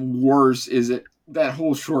even worse is that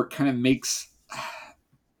whole short kind of makes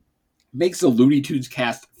the Looney Tunes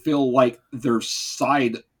cast feel like they're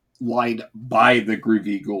sidelined by the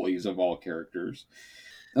Groovy Ghoulies of all characters.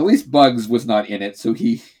 At least Bugs was not in it, so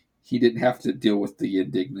he didn't have to deal with the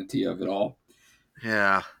indignity of it all.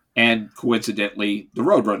 Yeah. And coincidentally, the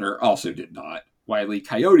Roadrunner also did not. Wile E.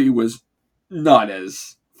 Coyote was not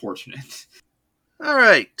as fortunate. All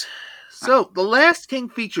right. So, the last King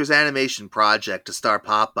Features animation project to star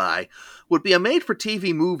Popeye would be a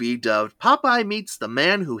made-for-TV movie dubbed Popeye Meets the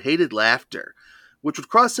Man Who Hated Laughter, which would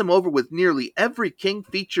cross him over with nearly every King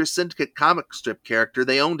Features Syndicate comic strip character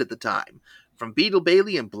they owned at the time, from Beetle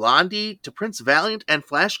Bailey and Blondie to Prince Valiant and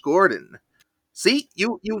Flash Gordon. See,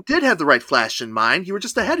 you did have the right Flash in mind. You were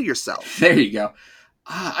just ahead of yourself. There you go.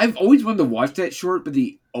 I've always wanted to watch that short, but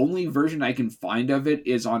the only version I can find of it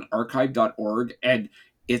is on archive.org, and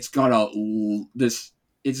it's got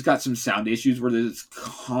some sound issues where there's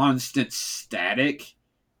constant static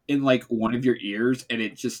in like one of your ears, and I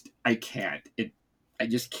just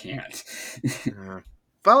can't.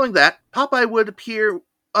 Following that, Popeye would appear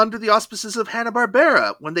under the auspices of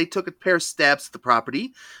Hanna-Barbera when they took a pair of stabs at the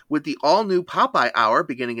property with the all-new Popeye Hour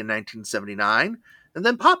beginning in 1979, and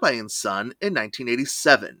then Popeye and Son in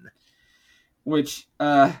 1987. Which,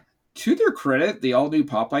 to their credit, the all-new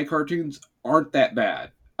Popeye cartoons aren't that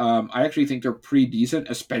bad. I actually think they're pretty decent,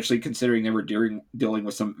 especially considering they were dealing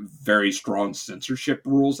with some very strong censorship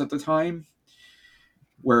rules at the time,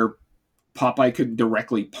 where Popeye couldn't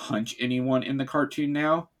directly punch anyone in the cartoon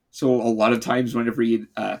now. So a lot of times whenever he'd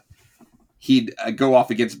go off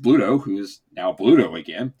against Bluto, who is now Bluto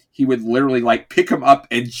again, he would literally like pick him up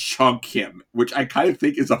and chunk him, which I kind of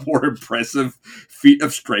think is a more impressive feat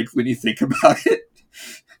of strength when you think about it.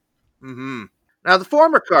 Mm-hmm. Now, the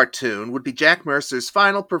former cartoon would be Jack Mercer's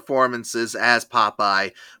final performances as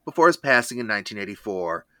Popeye before his passing in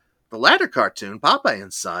 1984. The latter cartoon, Popeye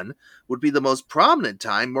and Son, would be the most prominent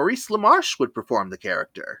time Maurice LaMarche would perform the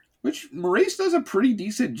character. Which Maurice does a pretty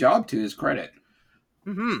decent job to his credit.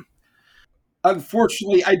 Mm-hmm.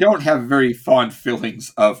 Unfortunately, I don't have very fond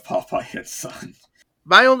feelings of Popeye and Son.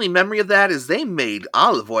 My only memory of that is they made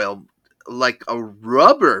Olive Oil like a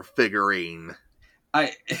rubber figurine.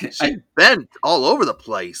 She bent all over the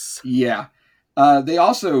place. Yeah. They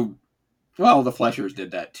also, the Fleshers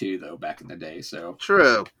did that too, though, back in the day. So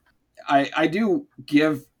true. I do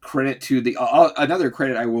give credit to the another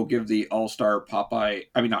credit I will give the All-Star Popeye.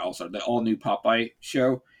 I mean, not All-Star, the all-new Popeye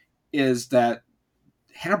show is that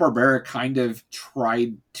Hanna-Barbera kind of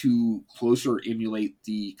tried to closer emulate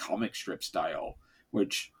the comic strip style,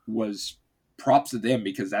 which was props to them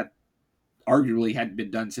because that arguably hadn't been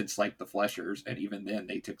done since like the Fleshers, and even then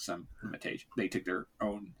they took some limitations. They took their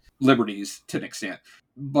own liberties to an extent.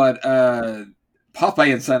 But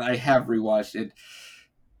Popeye and Son, I have rewatched it.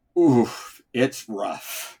 Ooh, it's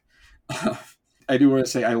rough. I do want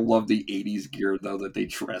to say I love the 80s gear, though, that they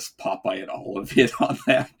dressed Popeye and all of it on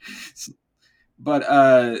that.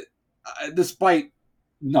 But despite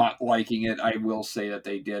not liking it, I will say that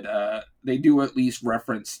they do at least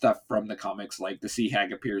reference stuff from the comics, like the Sea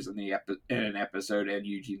Hag appears in an episode, and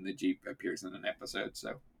Eugene the Jeep appears in an episode.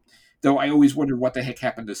 So, though I always wondered what the heck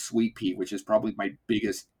happened to Sweet Pea, which is probably my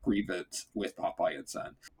biggest grievance with Popeye and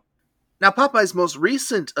Son. Now, Popeye's most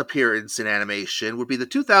recent appearance in animation would be the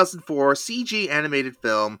 2004 CG animated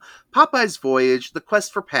film Popeye's Voyage: The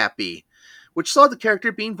Quest for Pappy, which saw the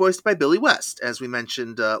character being voiced by Billy West, as we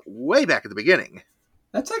mentioned way back at the beginning.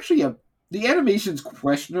 That's actually the animation's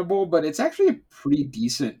questionable, but it's actually a pretty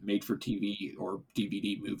decent made-for-TV or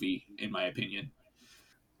DVD movie, in my opinion.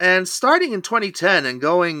 And starting in 2010 and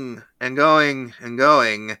going,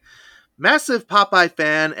 massive Popeye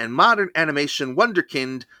fan and modern animation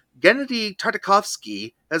wonderkind Gennady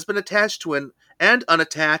Tartakovsky has been attached to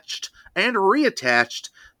unattached and reattached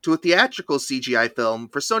to a theatrical CGI film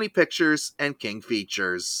for Sony Pictures and King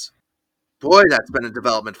Features. Boy, that's been in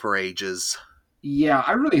development for ages. Yeah,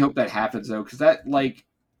 I really hope that happens, though, because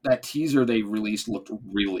that teaser they released looked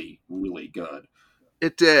really, really good.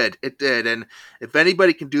 It did, and if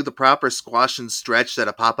anybody can do the proper squash and stretch that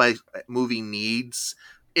a Popeye movie needs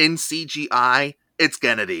in CGI, it's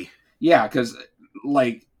Gennady. Yeah, because,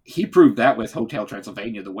 he proved that with Hotel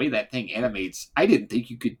Transylvania. The way that thing animates, I didn't think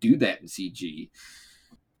you could do that in CG.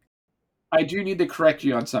 I do need to correct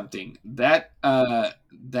you on something. That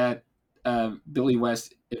Billy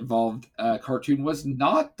West involved cartoon was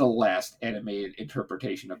not the last animated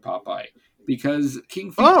interpretation of Popeye, because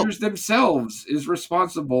King Oh, Features themselves is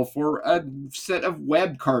responsible for a set of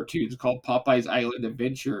web cartoons called Popeye's Island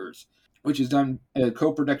Adventures, which is done a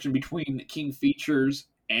co-production between King Features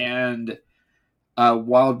and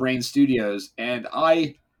Wild Brain Studios, and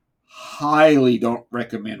I highly don't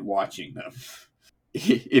recommend watching them.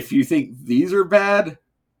 If you think these are bad,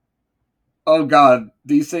 oh god,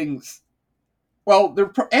 these things. Well,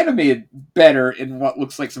 they're animated better in what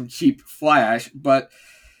looks like some cheap Flash, but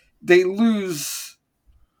they lose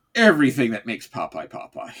everything that makes Popeye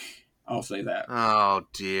Popeye. I'll say that. oh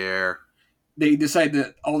dear. They decide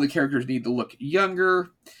that all the characters need to look younger.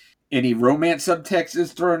 Any romance subtext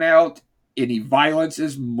is thrown out. Any violence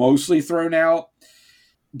is mostly thrown out.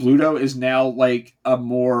 Bluto is now like a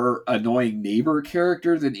more annoying neighbor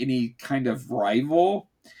character than any kind of rival.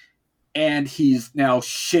 And he's now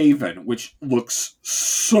shaven, which looks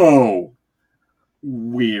so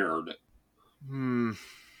weird.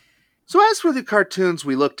 So as for the cartoons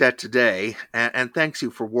we looked at today, and thanks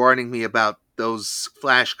you for warning me about those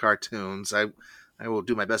Flash cartoons, I will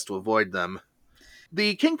do my best to avoid them.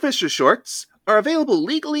 The Kingfisher shorts are available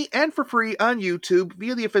legally and for free on YouTube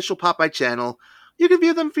via the official Popeye channel. You can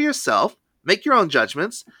view them for yourself, make your own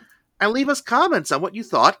judgments, and leave us comments on what you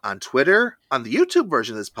thought on Twitter, on the YouTube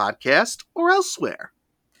version of this podcast, or elsewhere.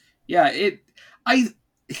 Yeah, I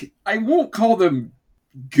won't call them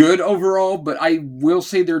good overall, but I will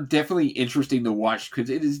say they're definitely interesting to watch, because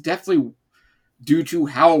it is definitely due to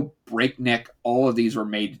how breakneck all of these were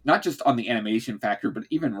made, not just on the animation factor, but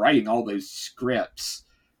even writing all those scripts.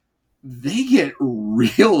 They get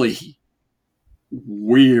really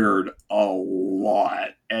weird a lot,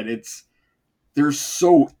 and there's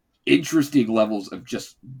so interesting levels of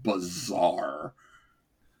just bizarre.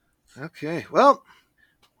 Okay, well,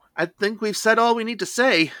 I think we've said all we need to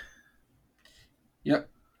say. Yep.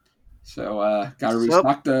 So, gotta So,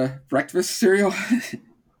 restock the breakfast cereal.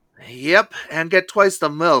 yep, and get twice the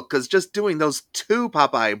milk, because just doing those 2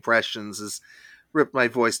 Popeye impressions has ripped my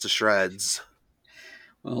voice to shreds.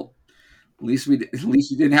 Well, at least you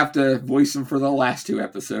didn't have to voice them for the last 2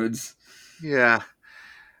 episodes. Yeah.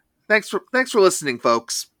 Thanks for listening,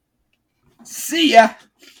 folks. See ya!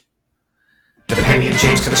 The companion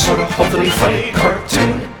change to the sort of hopefully funny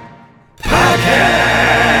cartoon podcast.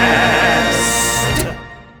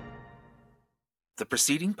 The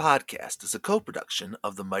preceding podcast is a co-production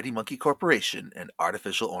of the Mighty Monkey Corporation and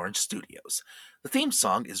Artificial Orange Studios. The theme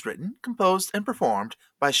song is written, composed, and performed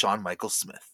by Shawn Michael Smith.